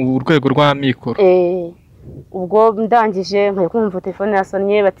uzamuvuza mu rwego rwa mikoro. Ubwo ndangije nkajya kumva telefone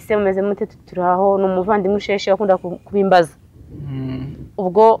yasonnye, bati se mumeze mute? Turaho n'umuvandimwe usheshe akunda kubimbaza.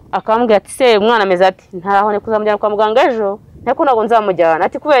 Ubwo akambwira ati se umwana ameze ati ntaraho ne kuzamujyana kwa muganga ejo, ntako nago nzamujyana.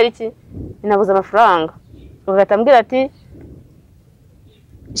 Ati kubera iki? Ninabuze amafaranga. Ubwo atambwira ati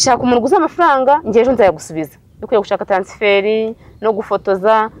shaka umuntu guza amafaranga, ngiye ejo nzayagusubiza. yo kwiye gushaka transferi no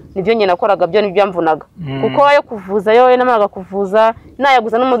gufotoza nibyo nyine nakoraga byo nibyo byamvunaga kuko ayo kuvuza yo namaraga kuvuza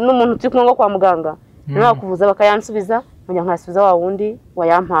nayaguza n'umuntu turi kumwe kwa muganga namaraga kuvuza bakayansubiza nkajya nkasubiza wa wundi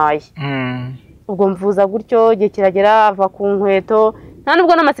wayampaye ubwo mvuza gutyo igihe kiragera ava ku nkweto nta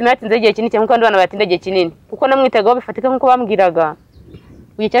nubwo n'amasima yatinze igihe kinini cyangwa kandi abana batinda igihe kinini kuko namwitagaho bifatika nk'uko bambwiraga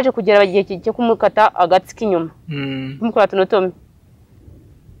ugiye cyaje kugera igihe cyo kumukata agatsi k'inyuma kumukora tunotomi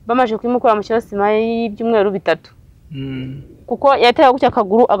bamaje kumukora mu sima y'ibyumweru 3 kuko yateye gutya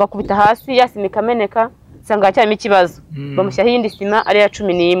akaguru agakubita hasi yasima ikameneka sanga cyarimo ikibazo bamushyiraho iyindi sima ari ya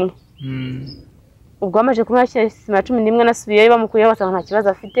 11 ubwo bamaje kumwashyira sima ya 11 nasubiyeyo bamukuyeho basanga nta kibazo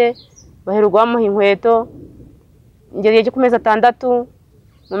afite baherugwa bamuha inkweto ngeze cyo ku mezi 6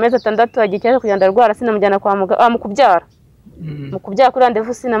 mu mezi 6 agiye cyaje kugenda arwara sinamujyana kwa muganga mukubyara mukubyara kuri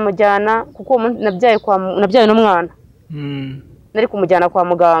randevu sinamujyana kuko nabyaye n'umwana nari kumujyana kwa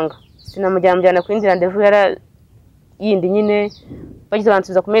muganga sinamujyana ku yindi randevu yara yindi nyine bagize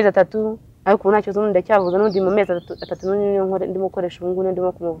bansubiza ku mezi 3 ariko ubu nta kibazo ndacyavuza n'undi mu mezi 3 ndimo gukoresha ubu ngubu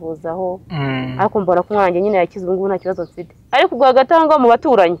ndimo kumuvuzaho ariko mbona ko umwana nyine yakize ubu ngubu nta kibazo mfite ariko ubwo gatanga mu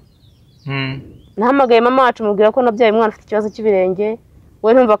baturanyi nahamagaye mama wacu mubwira ko nabyaye umwana ufite ikibazo cy'ibirenge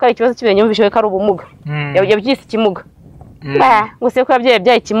we ntumva ko ari ikibazo cy'ibirenge yumvishe ko ari ubumuga yabyise ikimuga ngo se ko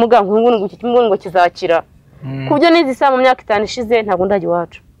yabyaye ikimuga ngo kizakira kubyo nizisa mu myaka 5 ishize ntabwo ndajya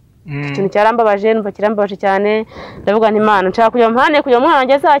iwacu ikintu cyarambabaje numva kirambabaje cyane ndavuga nti Imana nshaka kujya mpane kujya umwana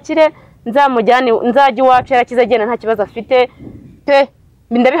wanjye azakire nzamujyane nzajya iwacu yarakize agenda nta kibazo afite pe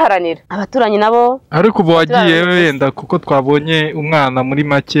ndabiharanira abaturanyi nabo ariko ubu wagiye wenda kuko twabonye umwana muri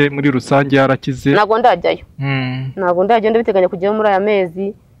make muri rusange yarakize ntabwo ndajyayo ntabwo ndajyayo ndabiteganya kujyayo muri aya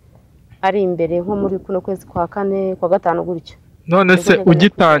mezi ari imbere nko muri kuno kwezi kwa 4 kwa 5 gutyo none se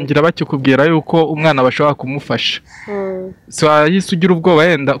ugitangira bakikubwira yuko umwana bashobora kumufasha so yahise ugira ubwoba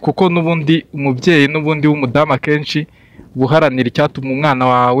yenda kuko nubundi umubyeyi nubundi w'umudamu akenshi buharanira icyatuma umwana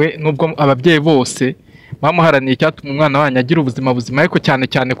wawe nubwo ababyeyi bose bamuharaniye icyatuma umwana wanyu agira ubuzima buzima ariko cyane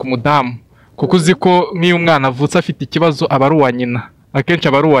cyane ku mudamu kuko uzi ko niyo umwana avutse afite ikibazo aba ari uwa nyina akenshi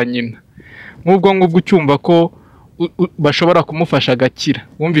aba ari uwa nyina nk'ubwo ngubwo ucyumva ko bashobora kumufasha agakira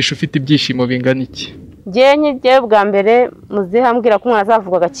wumvishe ufite ibyishimo bingana iki njye bwa mbere muzehe ambwira ko umwana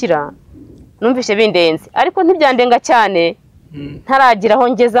azavuga agakira numvishe bindenze ariko ntibyandenga cyane ntaragira aho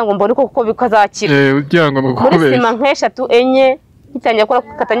ngeza ngo mbone ko bikazakira muri sima nk'eshatu enye ngitangira ko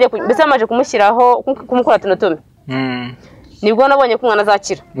katangiye mbese bamaje kumushyiraho kumukora tunotomi nibwo nabonye ko umwana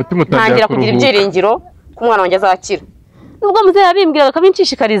azakira ntangira kugira ibyiringiro ko umwana wanjye azakira nubwo muzehe yabimbwiraga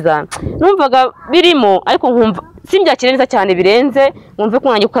akabinshishikariza numvaga birimo ariko nkumva simbyakire neza cyane birenze nkumve ko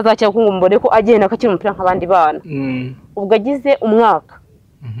umwana ukazakira ko mbone ko agenda akakira umupira nk'abandi bana ubwo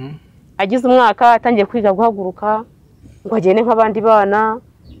agize umwaka atangiye kwiga guhaguruka ngo agende nk'abandi bana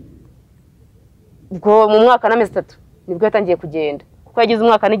ubwo mu mwaka n'amezi 3 nibwo yatangiye kugenda kuko yagize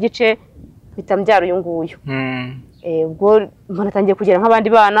umwaka n'igice bitambyara uyu nguyu ubwo mbona atangiye kugera nk'abandi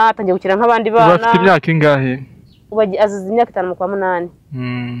bana atangiye gukira nk'abandi bana bafite imyaka ingahe ubu azuza imyaka 5 mu kwa 8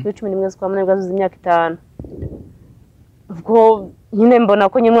 kuri 11 kwa 8 azuza imyaka 5 ubwo nyine mbona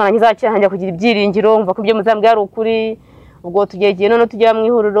ko nyine umwana nkizakira ntangiye kugira ibyiringiro mva ko ibyo muzambwira ari ukuri ubwo tugiye none tujya mu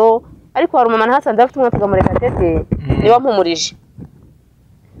ihuriro ariko hari umama nahasanze afite umwana tugamureka tete niwe wampumurije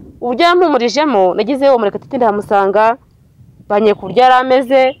uburyo yampumurijemo nagize uwo mureka tete ndamusanga banye kurya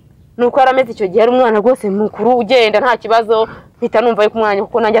yarameze nuko yarameze icyo gihe ari umwana rwose mukuru ugenda nta kibazo mpita numva yuko umwana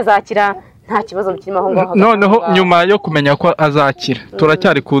kuko nanjye azakira nta kibazo bikirimo aho ngaho noneho nyuma yo kumenya ko azakira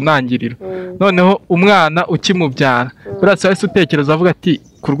turacyari ku ntangiriro noneho umwana ukimubyara burasa wese utekereza avuga ati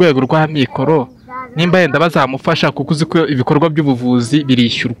ku rwego rwa mikoro nimba yenda bazamufasha kuko uzi ko ibikorwa by'ubuvuzi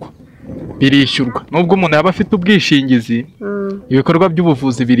birishyurwa nubwo umuntu yaba afite ubwishingizi ibikorwa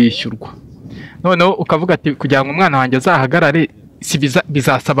by'ubuvuzi birishyurwa noneho ukavuga ati kugira ngo umwana wanjye azahagarare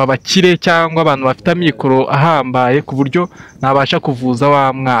bizasaba abakire cyangwa abantu bafite amikoro ahambaye ku buryo nabasha kuvuza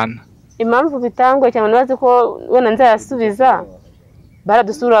wa mwana impamvu bitangwa cyane bazi ko wenda nzayasubiza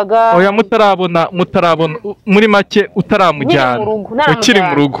baradusuraga oya mutarabona muri make utaramujyana ukiri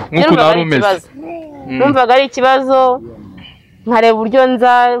mu rugo nk'uko nari umeze numvaga ari ikibazo nkareba uburyo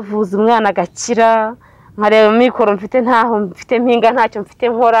nzavuza umwana agakira nkareba mikoro mfite ntaho mfite mpinga ntacyo mfite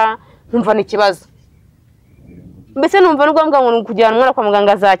nkora nkumva ni ikibazo mbese numva n'ubwo ngo kujyana umwana kwa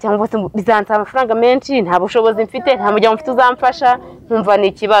muganga azakira nkumva bizansaba amafaranga menshi nta bushobozi mfite nta muryango mfite uzamfasha nkumva ni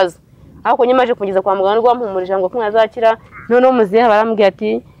ikibazo ariko nyimaje kugeza kwa muganga n'ubwo wampumurije ngo umwana azakira noneho muzehe barambwiye ati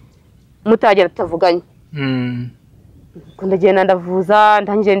mutagera tutavuganye ndagenda ndavuza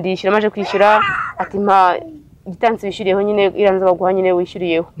ndangije ndishyura maje kwishyura ati mpa igitansi wishyuriyeho nyine iranze baguha nyine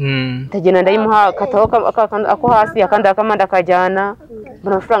wishyuriyeho ndagenda ndayimuha akataho ako hasi akandi akamanda akajyana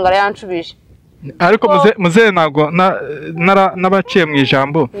mbona amafaranga arayanshubije ariko muzehe ntabwo n'abaciye mu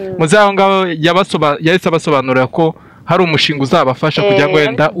ijambo muzehe aho ngaho yahise abasobanurira ko hari umushinga uzabafasha kugira ngo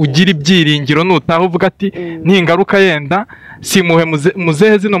wenda ugire ibyiringiro nutaha uvuga ati n'ingaruka yenda simuhe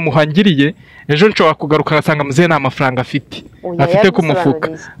muzehe zino muhangiriye ejo nshobora kugaruka agasanga muzehe nta mafaranga afite ku mufuka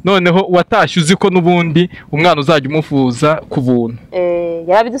noneho watashye uzi ko n'ubundi umwana uzajya umuvuza ku buntu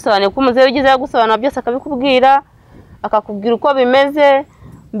yarabidusobanuye ko umuzehe ugize yagusobanura byose akabikubwira akakubwira uko bimeze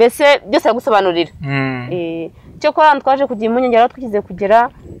mbese byose yagusobanurira cyokora hano twaje kugira impungenge aho twikize kugera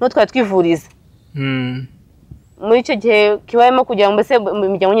n'uwo twari twivuriza muri icyo gihe kibayemo kugira ngo mbese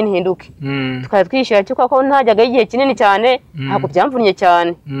imiryango nyine ihinduke tukaba twishyura cyo kuko ntajyaga igihe kinini cyane ntabwo byamvunye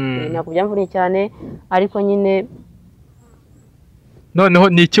cyane ariko nyine noneho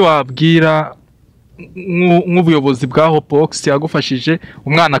ni iki wabwira nk'ubuyobozi bwa Hopox yagufashije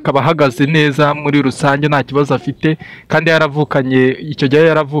umwana akaba ahagaze neza muri rusange nta kibazo afite kandi yaravukanye icyo gihe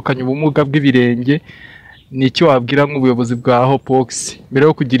yaravukanye ubumuga bw'ibirenge ni iki wabwira nk'ubuyobozi bwa Hopox mbere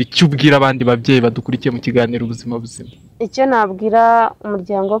yo kugira icyo ubwira abandi babyeyi badukurikiye mu kiganiro ubuzima buzima? Icyo nabwira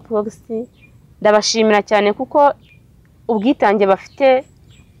umuryango wa Hopox ndabashimira cyane kuko ubwitange bafite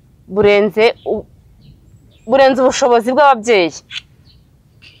burenze ubushobozi bw'ababyeyi.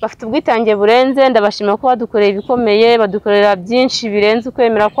 Bafite ubwitange burenze, ndabashimira ko badukoreye ibikomeye, badukorera byinshi birenze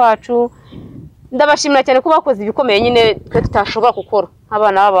ukwemera kwacu. Ndabashimira cyane ko bakoze ibikomeye nyine twe tutashobora gukora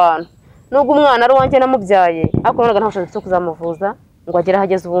nk'abana b'abantu. Nubwo umwana ari wanjye namubyaye, ariko nabonaga nta bushobozi bwo kuzamuvuza ngo agere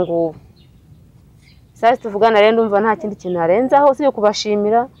ahageze ubu ngubu. Sasa tuvugana rero ndumva nta kindi kintu narenzaho si yo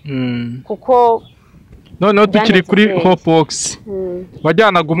kubashimira kuko noneho tukiri kuri Hopox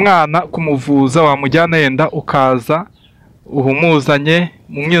wajyanaga umwana kumuvuza wamujyana yenda ukaza uhumuzanye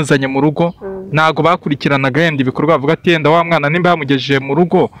mumwizanye mu rugo ntago bakurikiranaga yenda ibikorwa bavuga ati yenda wa mwana nimba yamugejeje mu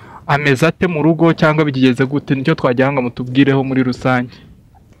rugo ameze ate mu rugo cyangwa bigeze gute nicyo twajyanga mutubwireho muri rusange.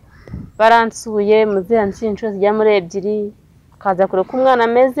 Baransuye muzehe inshuro zijya muri 2 kaza kure ko umwana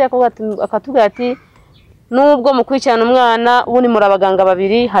ameze akatubwira ati nubwo mukurikirana umwana ubundi muri abaganga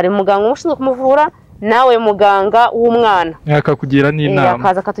babiri hari umuganga ushinzwe kumuvura nawe muganga w'umwana akakugira n'inama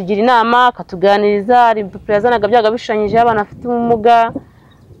akaza akatugira inama akatuganiriza ari yazanaga byaga bishanyije abana afite ubumuga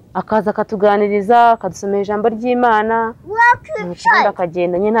akaza akatuganiriza akadusomera ijambo ry'Imana kandi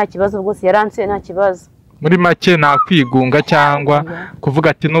akagenda nyine nta kibazo rwose yaransuye nta kibazo. Muri make nta kwigunga cyangwa kuvuga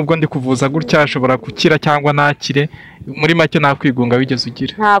ati nubwo ndi kuvuza gutya ashobora gukira cyangwa nakire, muri make nta kwigunga bigeze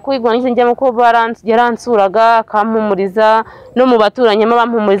ugira? Nta kwigunga njyamo ko yaransuraga akampumuriza no mu baturanye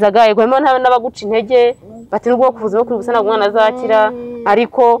bampumurizaga yego harimo n'abaguca intege bati nubwo kuvuza no kubusa ntabwo umwana azakira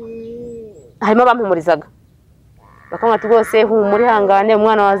ariko harimo bampumurizaga bakamwa ati rwose humuri hangane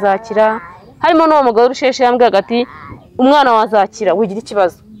umwana wazakira. Harimo n'uwo mugabo urusheshe yambwiraga ati umwana wazakira wigira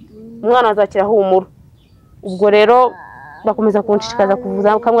ikibazo umwana wazakira humura. Ubwo rero bakomeza kunshishikaza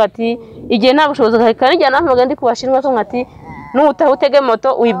kuvuza bakamwa ati igihe nta bushobozi kandi njya nampamaga ndi kubashinwa bakamwa ati n'utaha utege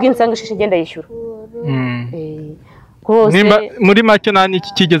moto uyibwinsanga shishe genda yishyura. Muri make nta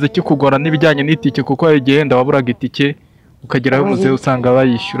niki kigeze kikugora n'ibijyanye n'itike kuko igihe yenda waburaga itike ukageraho muzehe usanga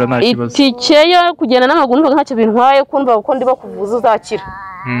bayishyura nta kibazo? Itike yo kugenda n'amaguru ntacyo bintwaye kumva uko ndiba kuvuza uzakira.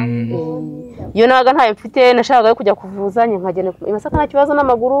 Iyo naga ntayo mfite nashakaga kujya kuvuza nkagenda imasaka nta kibazo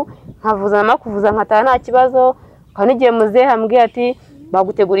n'amaguru nkavuza nama kuvuza nkataha nta kibazo kandi igihe muzehe ambwiye ati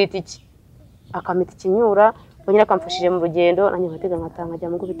bagutegura itike akamita ikinyura bonyine akamfashije mu rugendo nanjye ngatega nkataha nkajya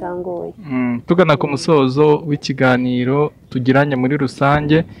mu bitangoye. Tugana ku musozo w'ikiganiro tugiranye muri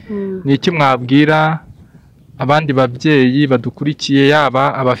rusange ni iki mwabwira abandi babyeyi badukurikiye yaba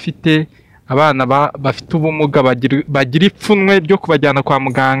abafite abana bafite ubumuga bagira ipfunwe ryo kubajyana kwa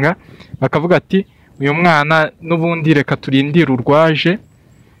muganga bakavuga ati uyu mwana n'ubundi reka turindire urwaje,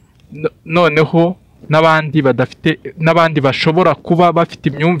 noneho n'abandi bashobora kuba bafite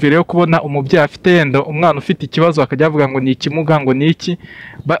imyumvire yo kubona umubyeyi afite yenda umwana ufite ikibazo akajya avuga ngo ni ikimuga ngo ni iki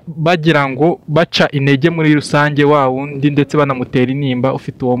bagira ngo baca intege muri rusange wa wundi ndetse banamutera intimba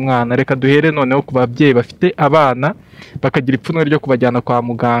ufite uwo mwana. Reka duhere noneho ku babyeyi bafite abana bakagira ipfunwe ryo kubajyana kwa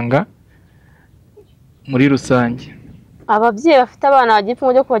muganga muri rusange. Ababyeyi bafite abana bagira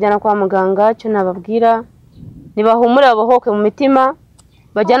ipfunwe ryo kubajyana kwa muganga cyo nababwira nibahumure babohoke mu mitima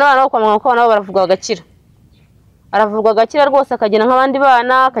bajyana abana kwa muganga kuko nabo baravugwa bagakira. Aravurwa agakira rwose akagenda nk'abandi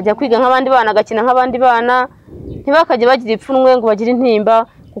bana akajya kwiga nk'abandi bana agakina nk'abandi bana ntibakajye bagira ipfunwe ngo bagire intimba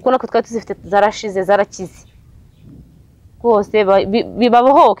kuko natwe twari tuzifite zarashize zarakize rwose.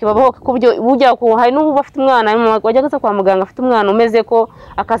 Babohoke ku buryo hari n'ubu bafite umwana wajya gusa kwa muganga afite umwana umeze ko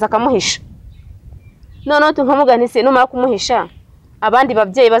akaza akamuhisha noneho tunkamugana ise numara kumuhisha abandi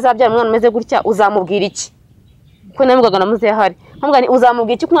babyeyi bazabyara umwana umeze gutya uzamubwira iki ko namugaga namuzehe hari nkamugani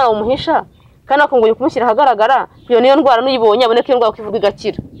uzamubwira iki kumwana umuhisha kandi akongoye kumushyira ahagaragara iyo niyo ndwara nuyibonye abone ko iyo ndwara kwivurwa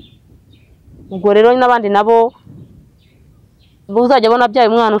igakira. ubwo rero n'abandi nabo uzajya abona abyaye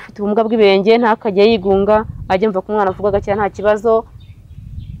umwana ufite ubumuga bw'ibirenge ntakajye yigunga, ajye mva ko umwana avuga agakira nta kibazo,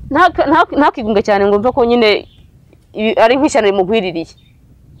 ntakigunge cyane ngo mve ko nyine ari nk'ishyano rimugwiririye.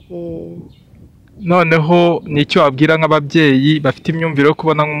 noneho ni icyo wabwira nk'ababyeyi bafite imyumvire yo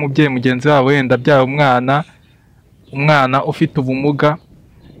kubona nk'umubyeyi mugenzi wabo wenda abyaye umwana ufite ubumuga,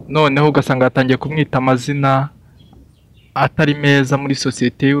 noneho ugasanga yatangiye kumwita amazina atari meza muri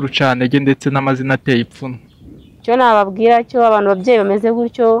sosiyete y'urucantege ndetse n'amazina ateye ipfunwe? Icyo nababwira cyo abantu babyeyi bameze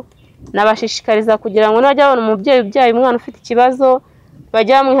gutyo, nabashishikariza kugira ngo nibajya babona umubyeyi ubyaye umwana ufite ikibazo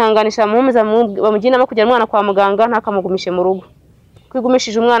bajya bamwihanganisha, bamugira inama kujyana umwana kwa muganga ntakamugumishe mu rugo.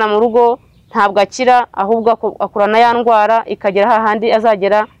 Kwigumishije umwana mu rugo ntabwo akira, ahubwo akurana ya ndwara ikagera hahandi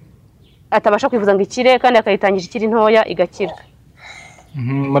azagera atabasha kwivuza ngo ikire, kandi akayitangisha ikiri ntoya igakira.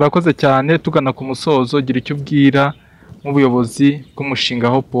 Murakoze cyane. Tugana ku musozo, gira icyo ubwira nk'ubuyobozi bw'umushinga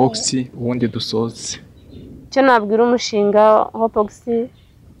Hopebox ubundi dusoze. Icyo nabwira umushinga Hopebox,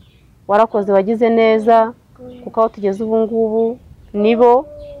 warakoze, wagize neza, kuko aho tugeze ubu ngubu nibo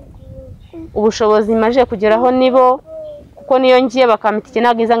ubushobozi maje kugeraho nibo, kuko niyo ngiye bakamita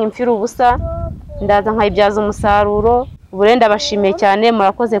ikinaga iza nk'imfira ubusa ndaza nkayibyaza umusaruro. Ubu rero ndabashimiye cyane,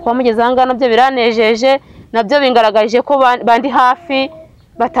 murakoze kuba mugeze aha ngaha, nabyo biranejeje, nabyo bingaragarije ko bandi hafi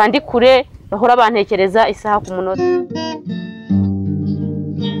batandi kure, bahora bantekereza isaha ku munota.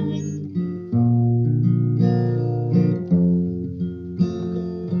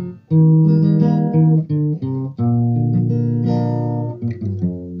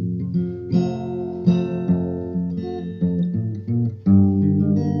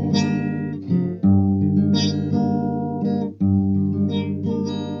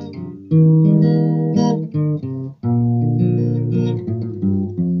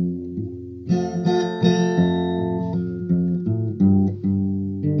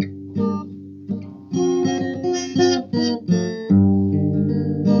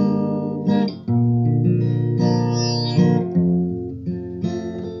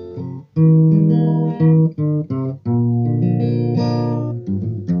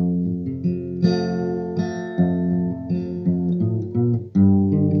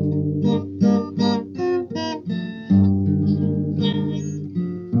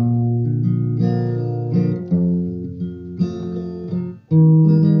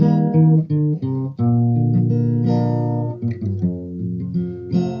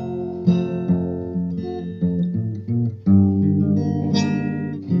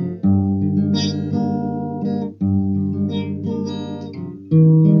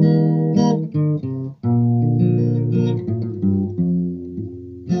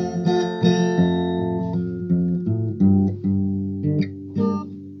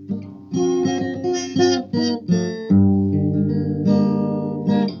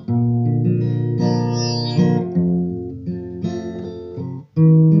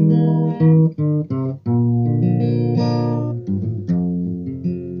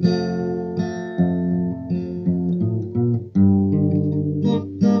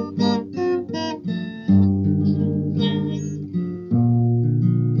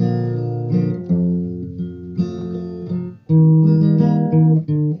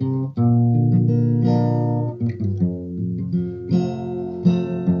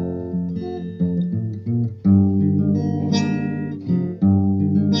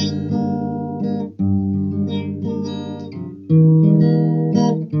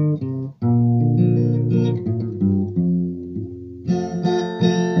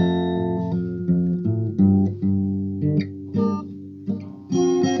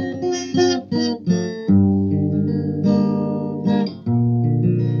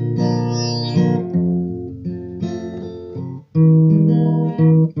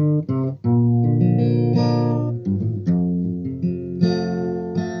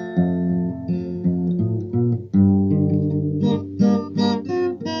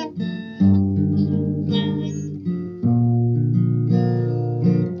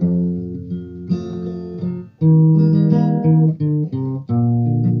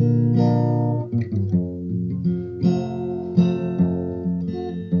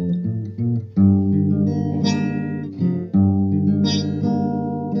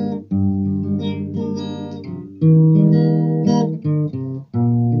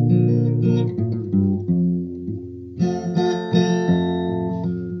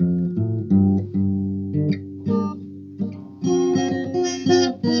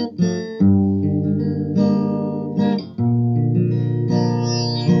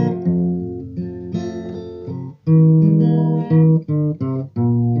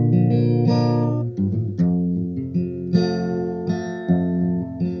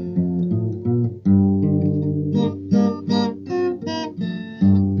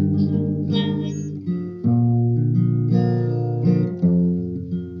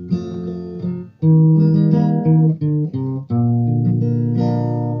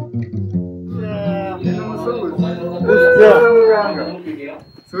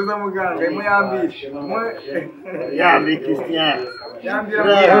 suza muganga imuyambishe yambi Christian yambira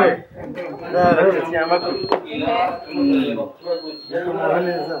Christian makuru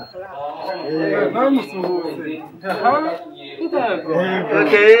neza namusuhuze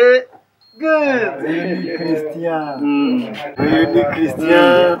okay good Christian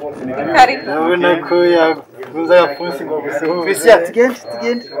Christian ndabona ko yakunze yafunsi ngo gusuhuze Christian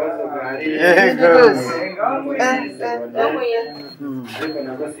tugende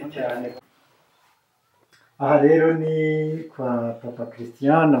aha rero ni kwa papa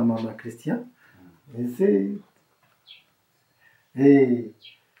Christian na mama Christian ese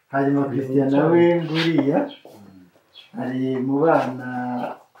hanyuma Christian nawe nguriya ari mu bana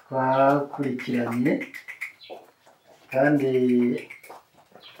twakurikiranye kandi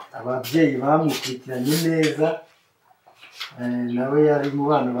ababyeyi bamukurikiranye neza nawe yari mu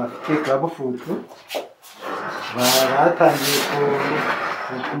bana bafite Kubavukanye batangiye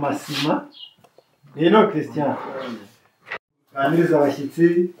ku masima rero Christian ganiriza abashyitsi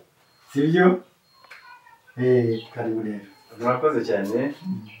sibyo karibu rero murakoze cyane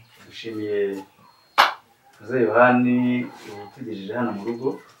dushimiye Mzee Yohani utugejeje hano mu rugo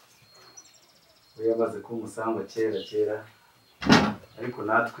we yamaze kuba umusangwa kera ariko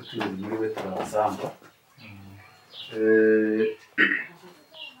natwe turi muri we turamusangwa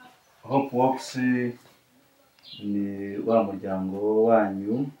Hope Works ni wa muryango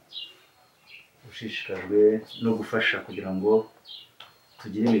wanyu ushishikajwe no gufasha kugira ngo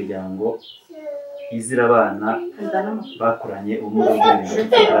tugire imiryango izira abana bakuranye ubumuga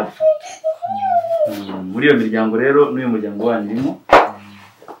bw'ibirenge. Muri iyo miryango rero n'uyu muryango wanyu urimo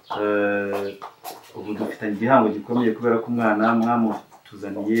ubu dufitanye igihango gikomeye kubera ko umwana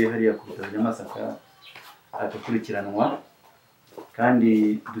mwamutuzaniye hariya ku bitaro by'Amasaka agakurikiranwa kandi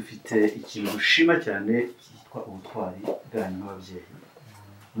dufite ikintu dushima cyane cyitwa ubutwari bwanyu nk'ababyeyi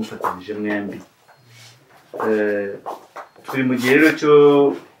mufatanyije mwembi. Turi mu gihe rero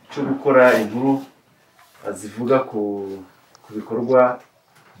cyo gukora inkuru zivuga ku bikorwa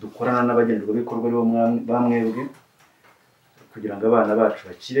dukorana n'abagenerwabikorwa aribo bamwebwe kugira ngo abana bacu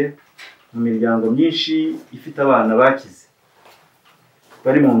bakire mu miryango myinshi ifite abana bakize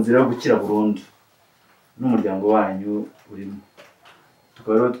bari mu nzira yo gukira burundu n'umuryango wanyu urimo.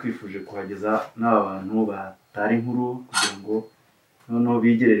 Tukaba rero twifuje kuhageza n'aba bantu batari inkuru kugira ngo noneho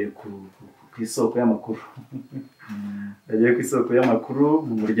bigerere ku isoko y'amakuru bagiye ku isoko y'amakuru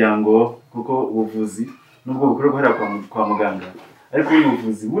mu muryango kuko ubuvuzi nubwo bukorwa hariya kwa muganga ariko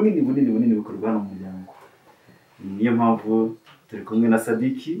ubuvuzi bunini bukorwa hano mu muryango. Niyo mpamvu turi kumwe na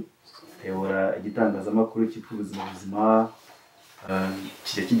Sadiki ayobora igitangazamakuru cyitwa Ubuzima Buzima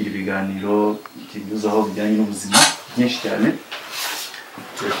kijya kigira ibiganiro kinyuzaho bijyanye n'ubuzima byinshi cyane.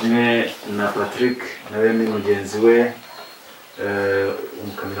 Turi kumwe na Patrick nawe ni mugenzi we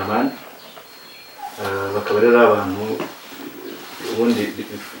umukameraman bakaba rero abantu ubundi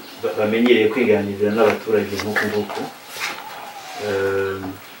bamenyereye kwiganirira n'abaturage nk'uko nguko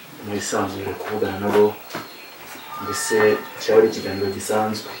muri sanzure kuvugana nabo mbese cyaba ari ikiganiro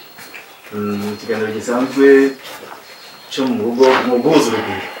gisanzwe ikiganiro gisanzwe cyo mu rugo mu guhuza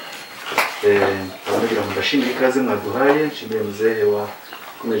urugwiro. Turamugira ngo ndashimire ikaze mwaduhaye nshimire muzehe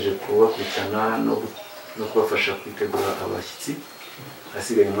wakomeje kubakurikirana no kubafasha kwitegura abashyitsi.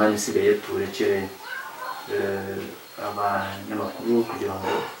 Hasigaye umwanya usigaye turekere abanyamakuru kugira ngo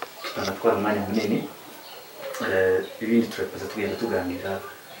tutanatwara umwanya munini. Ibindi turakomeza tugenda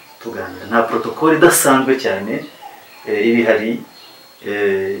tuganira nta protokole idasanzwe cyane ibihari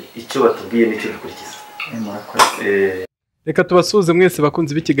icyo batubwiye n'icyo dukurikiza. Reka tubasuhuze mwese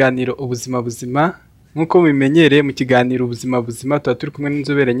bakunze b'ikiganiro ubuzima buzima. Nk'uko mubimenyereye mu kiganiro ubuzima buzima tuba turi kumwe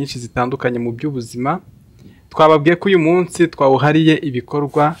n'inzobere nyinshi zitandukanye mu by'ubuzima. Twababwiye ko uyu munsi twawuhariye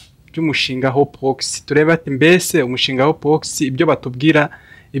ibikorwa by'umushinga Hope Works. Tureba ati mbese umushinga Hope Works ibyo batubwira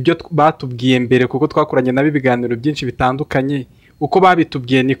ibyo batubwiye mbere kuko twakoranye nabo ibiganiro byinshi bitandukanye uko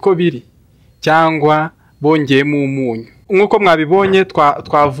babitubwiye niko biri cyangwa bongeyemo umunyu. Nk'uko mwabibonye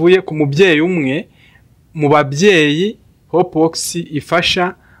twavuye ku mubyeyi umwe mu babyeyi Hope Works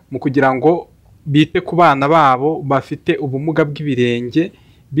ifasha mu kugira ngo bite ku bana babo bafite ubumuga bw'ibirenge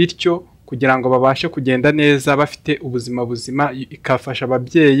bityo kugira ngo babashe kugenda neza bafite ubuzima buzima. Ikafasha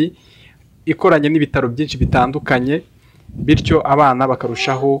ababyeyi ikoranye n'ibitaro byinshi bitandukanye bityo abana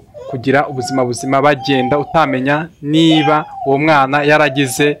bakarushaho kugira ubuzima buzima bagenda utamenya niba uwo mwana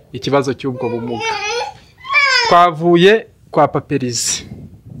yaragize ikibazo cy'ubwo bumuga. Twavuye kwa paperizi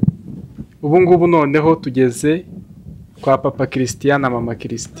ubu ngubu noneho tugeze kwa papa Christian na mama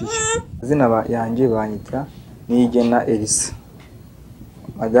Christian. Izina yanjye banyita Niyigena Elisa.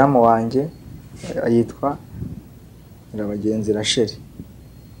 Madamu wanjye yitwa Nyirabagenzi Rachel.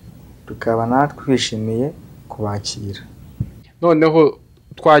 tukaba natwe twishimiye kubakira. noneho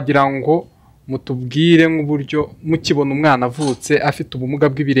twagira ngo mutubwire nk'uburyo mukibona umwana avutse afite ubumuga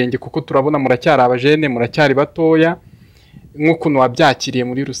bw'ibirenge, kuko turabona muracyari abajene, muracyari batoya, nk'ukuntu wabyakiriye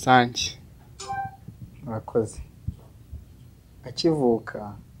muri rusange. Murakoze. Akivuka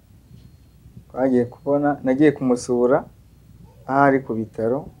twagiye kubona, nagiye kumusura ahari ku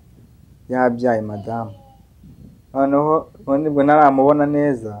bitaro yabyaye madamu. Noneho nibwo naramubona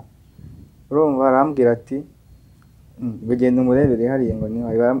neza, urumva arambwira ati bagenda umurebere hariya ngo ni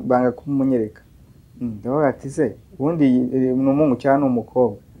banga kumunyereka. Ndavuga ati se ubundi ni umuhungu cyangwa ni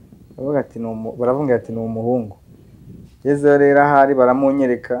umukobwa? Ndavuga ati baravuga ati ni umuhungu. Ngeze rero ahari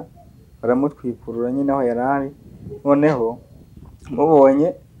baramunyereka, baramutwikurura nyine aho yarari. Noneho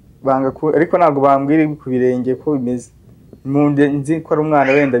mubonye banga ariko ntabwo bambwira ku birenge ko bimeze. Nzi ko ari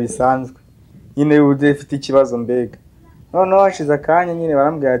umwana wenda bisanzwe nyine udafite ikibazo mbega. Noneho hashize akanya nyine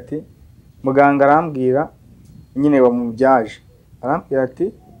barambwira ati muganga arambwira nyine wamubyaje, arambwira ati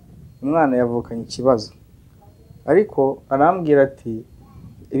umwana yavukanye ikibazo, ariko arambwira ati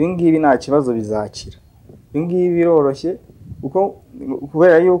ibi ngibi nta kibazo bizakira, ibi ngibi biroroshye, kuko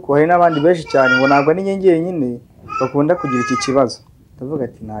kubera yuko hari n'abandi benshi cyane ngo ntabwo ari njye nyine bakunda kugira iki kibazo. Ndavuga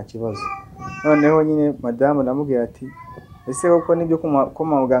ati nta kibazo. Noneho nyine madamu namubwira ati ese koko nibyo ko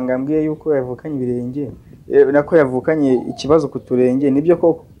muganga yambwiye yuko yavukanye ibirenge, nako yavukanye ikibazo ku turenge, nibyo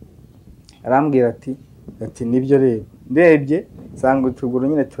koko? Arambwira ati nibyo rero. Ndebye nsanga utuguru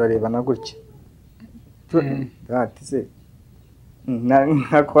nyine turarebana gutya. Ati se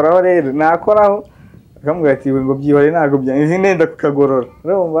nakoraho rero, nakoraho akamubwira ati ngo byihore ntabwo byangize, nenda kukagorora.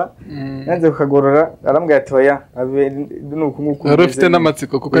 Urumva nanze kukagorora, arambwira ati oya nuko nguko. Wari ufite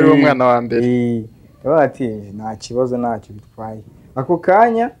n'amatsiko kuko ari wo mwana wa mbere. Ndavuga ati nta kibazo, ntacyo bitwaye. Ako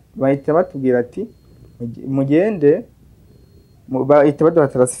kanya bahita batubwira ati mugende, bahita baduha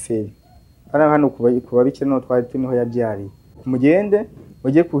transferi hano kubabikira no twari niho yabyariye. Mugende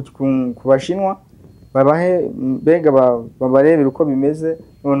mujye ku Bashinwa babahe mbega babarebera uko bimeze,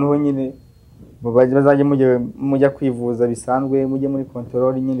 noneho nyine bazajye mujya kwivuza bisanzwe, mujye muri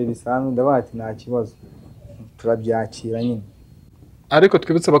control nyine bisanzwe. Ndavuga ati nta kibazo, turabyakira nyine. Ariko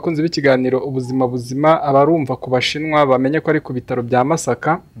twibutse abakunzi b'ikiganiro ubuzima buzima, abarumva ku Bashinwa bamenye ko ari ku bitaro bya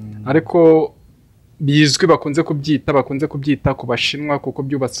Masaka, ariko bizwi bakunze kubyita ku Bashinwa kuko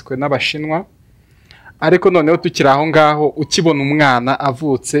byubatswe n'Abashinwa. Ariko noneho tukiri aho ngaho, ukibona umwana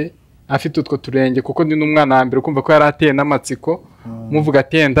avutse afite utwo turenge, kuko ndi n'umwana wa mbere ukumva ko yari ateye n'amatsiko, muvuga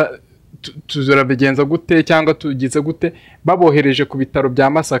atenda tuzurabigenza gute cyangwa tugize gute, babohereje ku bitaro bya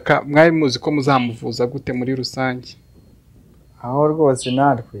Masaka, mwari muzi ko muzamuvuza gute muri rusange? Aho rwose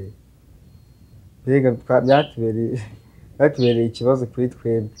natwe mbega byatubereye ikibazo kuri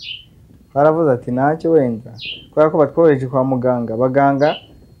twebwe. Baravuze ati ntacyo wenda, kubera ko batwohereje kwa muganga. Abaganga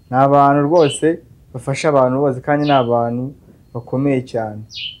ni abantu rwose bafasha abantu bose kandi ni abantu bakomeye cyane.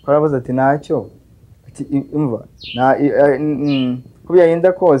 Baravuze ati ntacyo, ati umva ko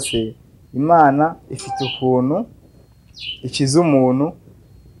byagenda kose Imana ifite ukuntu ikiza umuntu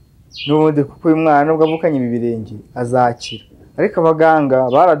n'ubundi, kuko uyu mwana nubwo avukanye ibi birenge azakira. Ariko abaganga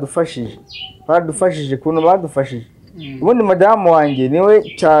baradufashije ukuntu badufashije. Ubundi madamu wanjye niwe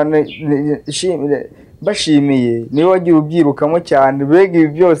cyane bashimiye, niwe wagiye ubyirukamo cyane. Bega ibi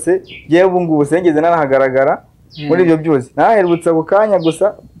byose yewe ubu ngubu sengeze narahagaragara muri ibyo byose. Naherutse ako kanya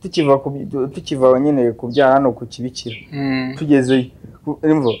gusa tukiva nyine kubyara hano ku Kibikira. Tugezeyo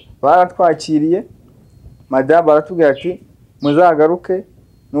baratwakiriye, madamu baratubwira ati muzagaruke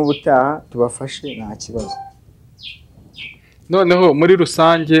n'ubutaha tubafashe nta kibazo. Noneho muri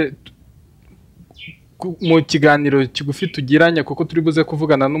rusange mu kiganiro kigufi tugiranye, kuko turi buze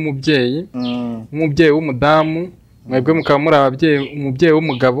kuvugana n'umubyeyi w'umudamu, mwebwe mukaba muri umubyeyi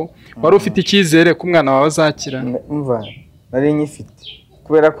w'umugabo, wari ufite icyizere ko umwana wawe azakira? Umva nari nyifite,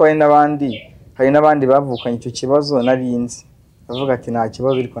 kubera ko hari n'abandi bavukanye icyo kibazo nari nzi. Avuga ati nta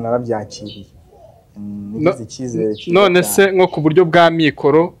kibazo, ariko narabyakiriye. None se nko ku buryo bwa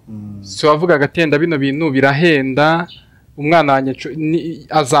mikoro, si wavugaga atenda bino bintu birahenda, umwana wanjye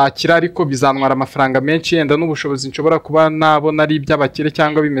azakira ariko bizantwara amafaranga menshi, yenda n'ubushobozi nshobora kuba nabona ari iby'abakire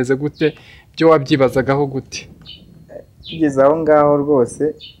cyangwa bimeze gute, byo wabyibazagaho gute? Tugeze aho ngaho rwose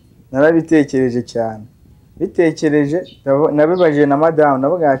narabitekereje cyane, nabibaje na madamu.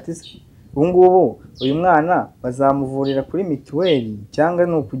 Navuga ati ubu ngubu uyu mwana bazamuvurira kuri mituweli cyangwa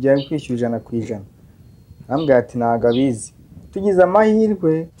ni ukujya kwishyura 100%? Arambwira ati ntabwo abizi. Tugize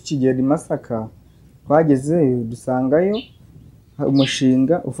amahirwe tukigera i Masaka, twageze dusangayo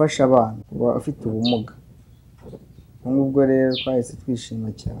umushinga ufasha abana bafite ubumuga. Ubwo rero twahise twishima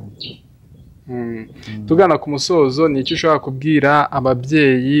cyane. tugana ku musozo ni icyo ushobora kubwira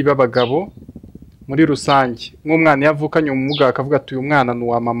ababyeyi b'abagabo muri rusange nk'umwana yavukanye ubumuga akavuga ati uyu mwana ni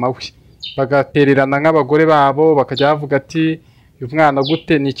uwa mama we bagatererana nk'abagore babo bakajya bavuga ati uyu mwana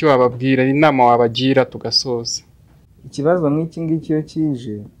gute n'icyo wababwira inama wabagira tugasoza. Ikibazo nk'iki ngiki iyo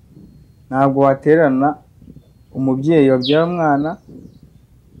kije ntabwo waterana umubyeyi wabyaye umwana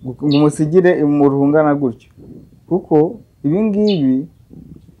ngo umusigire umurungana gutyo, kuko ibi ngibi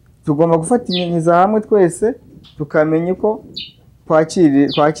tugomba gufatanyiriza hamwe twese tukamenya uko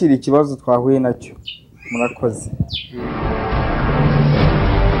twakira ikibazo twahuye nacyo. Murakoze.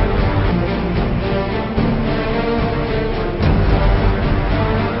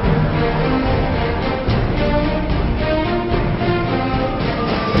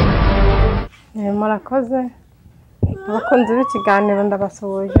 Murakoze abakunzi b'ikiganiro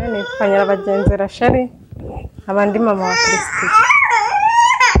ndabasuhuje, nitwa Nyirabagenzi Rachel abandi mama wa Christian.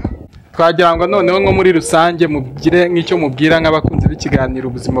 Twagira ngo noneho nko muri rusange mubwire nk'icyo mubwira nk'abakunzi b'ikiganiro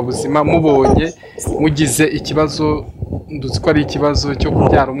ubuzima buzima mubonye mugize ikibazo, nduzi ko ari ikibazo cyo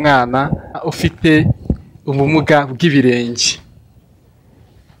kubyara umwana ufite ubumuga bw'ibirenge.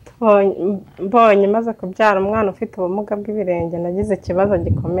 Mbonye maze kubyara umwana ufite ubumuga bw'ibirenge nagize ikibazo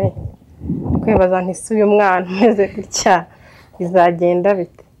gikomeye, kwibaza nti se uyu mwana umeze gutya bizagenda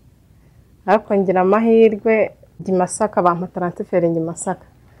bite, ariko ngira amahirwe i Masaka bampa transfert i Masaka.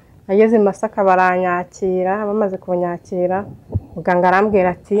 Ageze i Masaka baranyakira, bamaze kunyakira muganga arambwira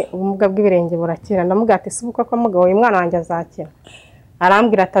ati ubumuga bw'ibirenge burakira. Ndamubwira ati se ubuko ko mugabo uyu mwana wanjye azakira?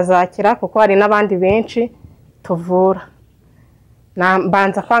 Arambwira atazakira kuko hari n'abandi benshi tuvura.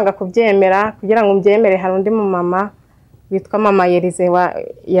 Mbanza kwanga kubyemera, kugira ngo mbyemere hari undi mumama witwa mama Yerize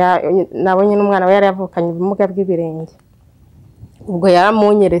nabonye n'umwana we yari yavukanye ubumuga bw'ibirenge. Ubwo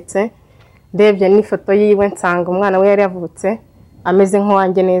yaramunyeretse ndebye n'ifoto yiwe nsanga umwana we yari yavutse ameze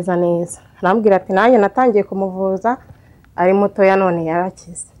nk'uwanjye neza neza. Arambwira ati nanjye natangiye kumuvuza ari mutoya none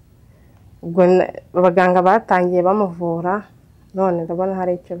yarakize. Ubwo abaganga batangiye bamuvura none ndabona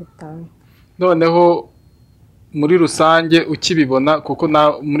hari icyo bitanga. Noneho muri rusange ukibibona kuko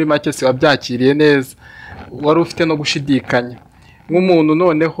muri make se wabyakiriye neza, wari ufite no gushidikanya nk'umuntu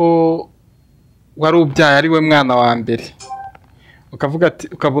noneho wari ubyaye ari we mwana wa mbere, ukavuga ati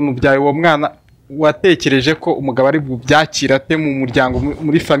ukabona ubyaye uwo mwana, watekereje ko umugabo ari bubyakira ate mu muryango,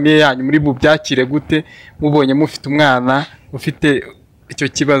 muri famiye yanyu muri bubyakire gute mubonye mufite umwana ufite icyo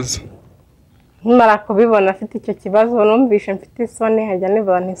kibazo? Nkimara kubibona afite icyo kibazo numvishe mfite isoni, hajya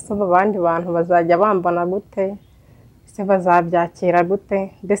niba ntisoba abandi bantu bazajya bambona gute, se bazabyakira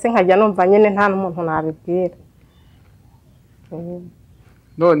gute, mbese nkajya numva nyine nta n'umuntu nabibwira.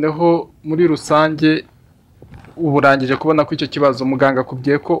 Noneho muri rusange uburangije kubona ko icyo kibazo muganga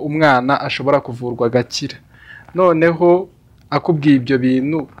akubwiye ko umwana ashobora kuvurwa agakira. Noneho akubwiye ibyo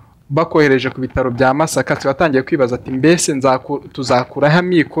bintu bakohereje ku bitaro bya Masaka, watangiye kwibaza ati mbese tuzakuraho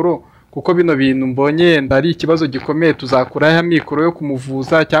amikoro, kuko bino bintu mbonye yenda ari ikibazo gikomeye, tuzakuraho amikoro yo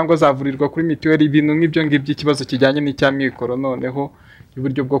kumuvuza cyangwa azavurirwa kuri mituweli, ibintu nk'ibyo ngibyo, ikibazo kijyanye n'icy'amikoro noneho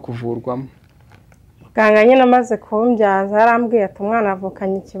uburyo bwo kuvurwamo. Muganga nyine amaze kumbyaza yarambwiye ati umwana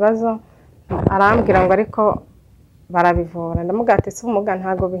avukanye ikibazo, arambwira ngo ariko barabivura. Ndamubwira ati se umuga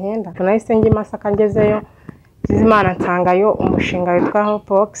ntago bihenda. Nahise njya i Masaka, ngezeyo Imana nsangayo umushinga witwa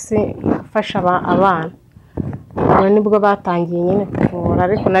Hopox ufasha abana. Ubu nibwo batangiye nyine kuvura,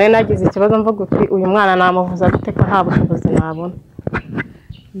 ariko nari nagize ikibazo mvuga uti uyu mwana namuvuza gute ko nta bushobozi nabona.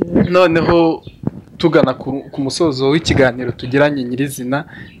 Noneho tugana ku musozo w'ikiganiro tugiranye nyirizina,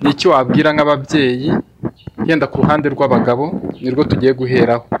 n'icyo wabwira nk'ababyeyi yenda ku ruhande rw'abagabo, nirwo tugiye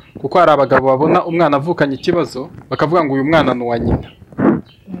guheraho, kuko hari abagabo babona umwana avukanye ikibazo bakavuga ngo uyu mwana ni uwa nyina,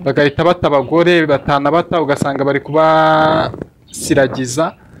 bagahita bata abagore batana bata, ugasanga bari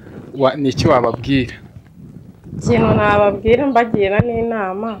kubasiragiza. N'icyo wababwira? Ikintu nababwira mbagira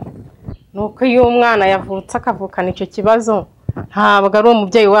n'inama ni uko iyo umwana yavutse akavukana icyo kibazo ntabwo ari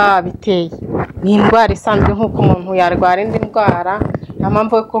umubyeyi wabiteye, ni indwara isanzwe nk'uko umuntu yarwara indi ndwara, nta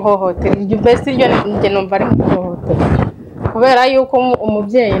mpamvu yo kuhohotera. Iryo mbese iryo njye numva ari kuhohotera, kubera yuko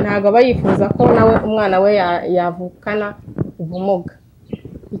umubyeyi ntabwo aba yifuza ko nawe umwana we yavukana ubumuga.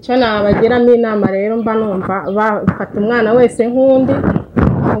 Icyo nabagiramo inama rero mba numva bafata umwana wese nk'undi,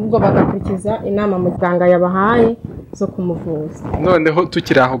 ahubwo bagakurikiza inama muganga yabahaye zo kumuvuza. Noneho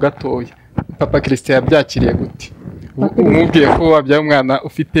tukiri aho gatoya, papa Christian yabyakiriye gute umubwiye ko wabyaye umwana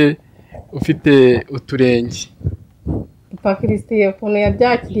ufite uturenge? Papa Christian ukuntu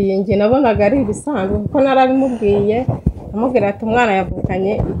yabyakiriye njye nabonaga ari ibisanzwe, kuko narabimubwiye, amubwira ati umwana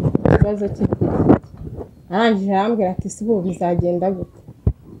yavukanye ikibazo cy'igiti. Arangije arambwira ati se ubu bizagenda gute,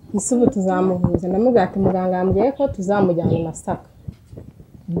 ese ubu tuzamuvuza? Ndamubwira ati muganga yambwiye ko tuzamujyana i Masaka.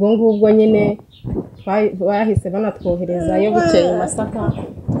 ubwo ngubwo nyine bahise banatwoherezayo bukeye Masaka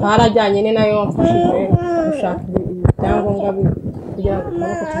twarajyanye ni nayo wamfashije gushaka ibyangombwa kugira ngo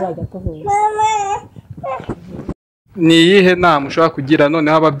tubone ko tuzajya tuvuza. Ni iyihe nama ushobora kugira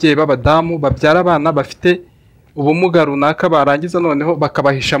noneho ababyeyi b'abadamu babyara abana bafite ubumuga runaka barangiza noneho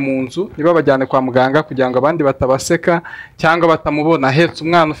bakabahisha mu nzu ntibabajyane kwa muganga kugira ngo abandi batabaseka cyangwa batamubona ahetse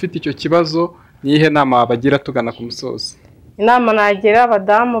umwana ufite icyo kibazo? Ni iyihe nama bagira tugana ku musozi? Inama nagira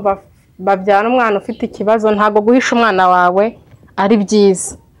abadamu babyara umwana ufite ikibazo, ntabwo guhisha umwana wawe ari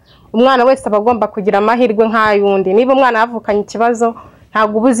byiza. Umwana wese aba agomba kugira amahirwe nk'ayundi. Niba umwana yavukanye ikibazo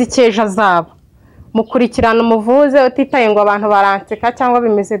ntabwo ubuze icyejo azaba. Mukurikirana umuvuze utitaye ngo abantu baranseka cyangwa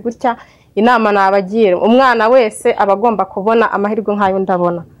bimeze gutya. Inama nabagira, umwana wese aba agomba kubona amahirwe nk'ayundi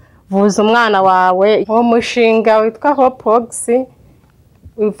abona. Vuza umwana wawe. Uwo mushinga witwa Hopeox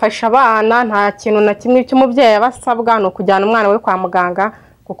ufasha abana, nta kintu na kimwe cy'umubyeyi abasabwa no kujyana umwana we kwa muganga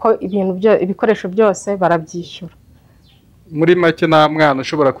kuko ibikoresho byose barabyishyura. Muri make nta mwana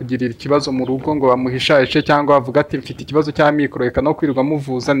ushobora kugirira ikibazo mu rugo ngo bamuhishahishe cyangwa bavuga ati mfite ikibazo cya mikoro reka no kwirirwa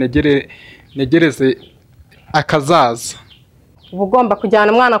muvuza negereze akazaza. Uba ugomba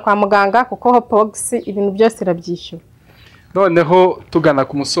kujyana umwana kwa muganga kuko Hopeox ibintu byose irabyishyura. Noneho tugana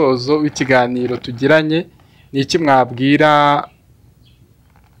ku musozo w'ikiganiro tugiranye, ni iki mwabwira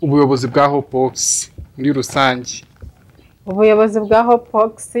ubuyobozi bwa Hopeox muri rusange? Ubuyobozi bwa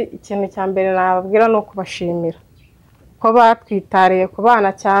Hopeox ikintu cya mbere nababwira ni ukubashimira ko batwitariye ku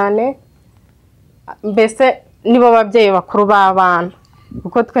bana cyane, mbese nibo babyeyi bakuru b'abana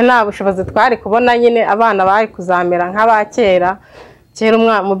kuko twe nta bushobozi twari kubona, nyine abana bari kuzamera nk'abakera. Kera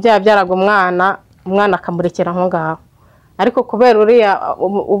umubyeyi abyaraga umwana akamurekera aho ngaho, ariko kubera uriya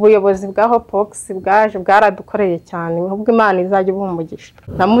ubuyobozi bwa Hopeox bwaje bwaradukoreye cyane, ahubwo Imana izajya ibuha umugisha.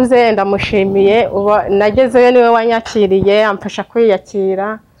 Namuze ndamushimiye, nagezeyo niwe wanyakiriye amfasha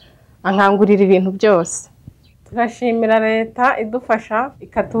kwiyakira ankangurira ibintu byose. Turashimira leta idufasha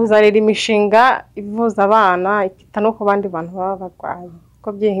ikatuzanira imishinga ivuza abana, ikita no ku bandi bantu baba barwaye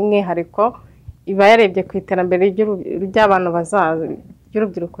ko by'umwihariko iba yarebye ku iterambere ry'abantu bazaza,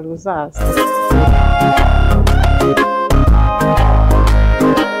 ry'urubyiruko ruzaza.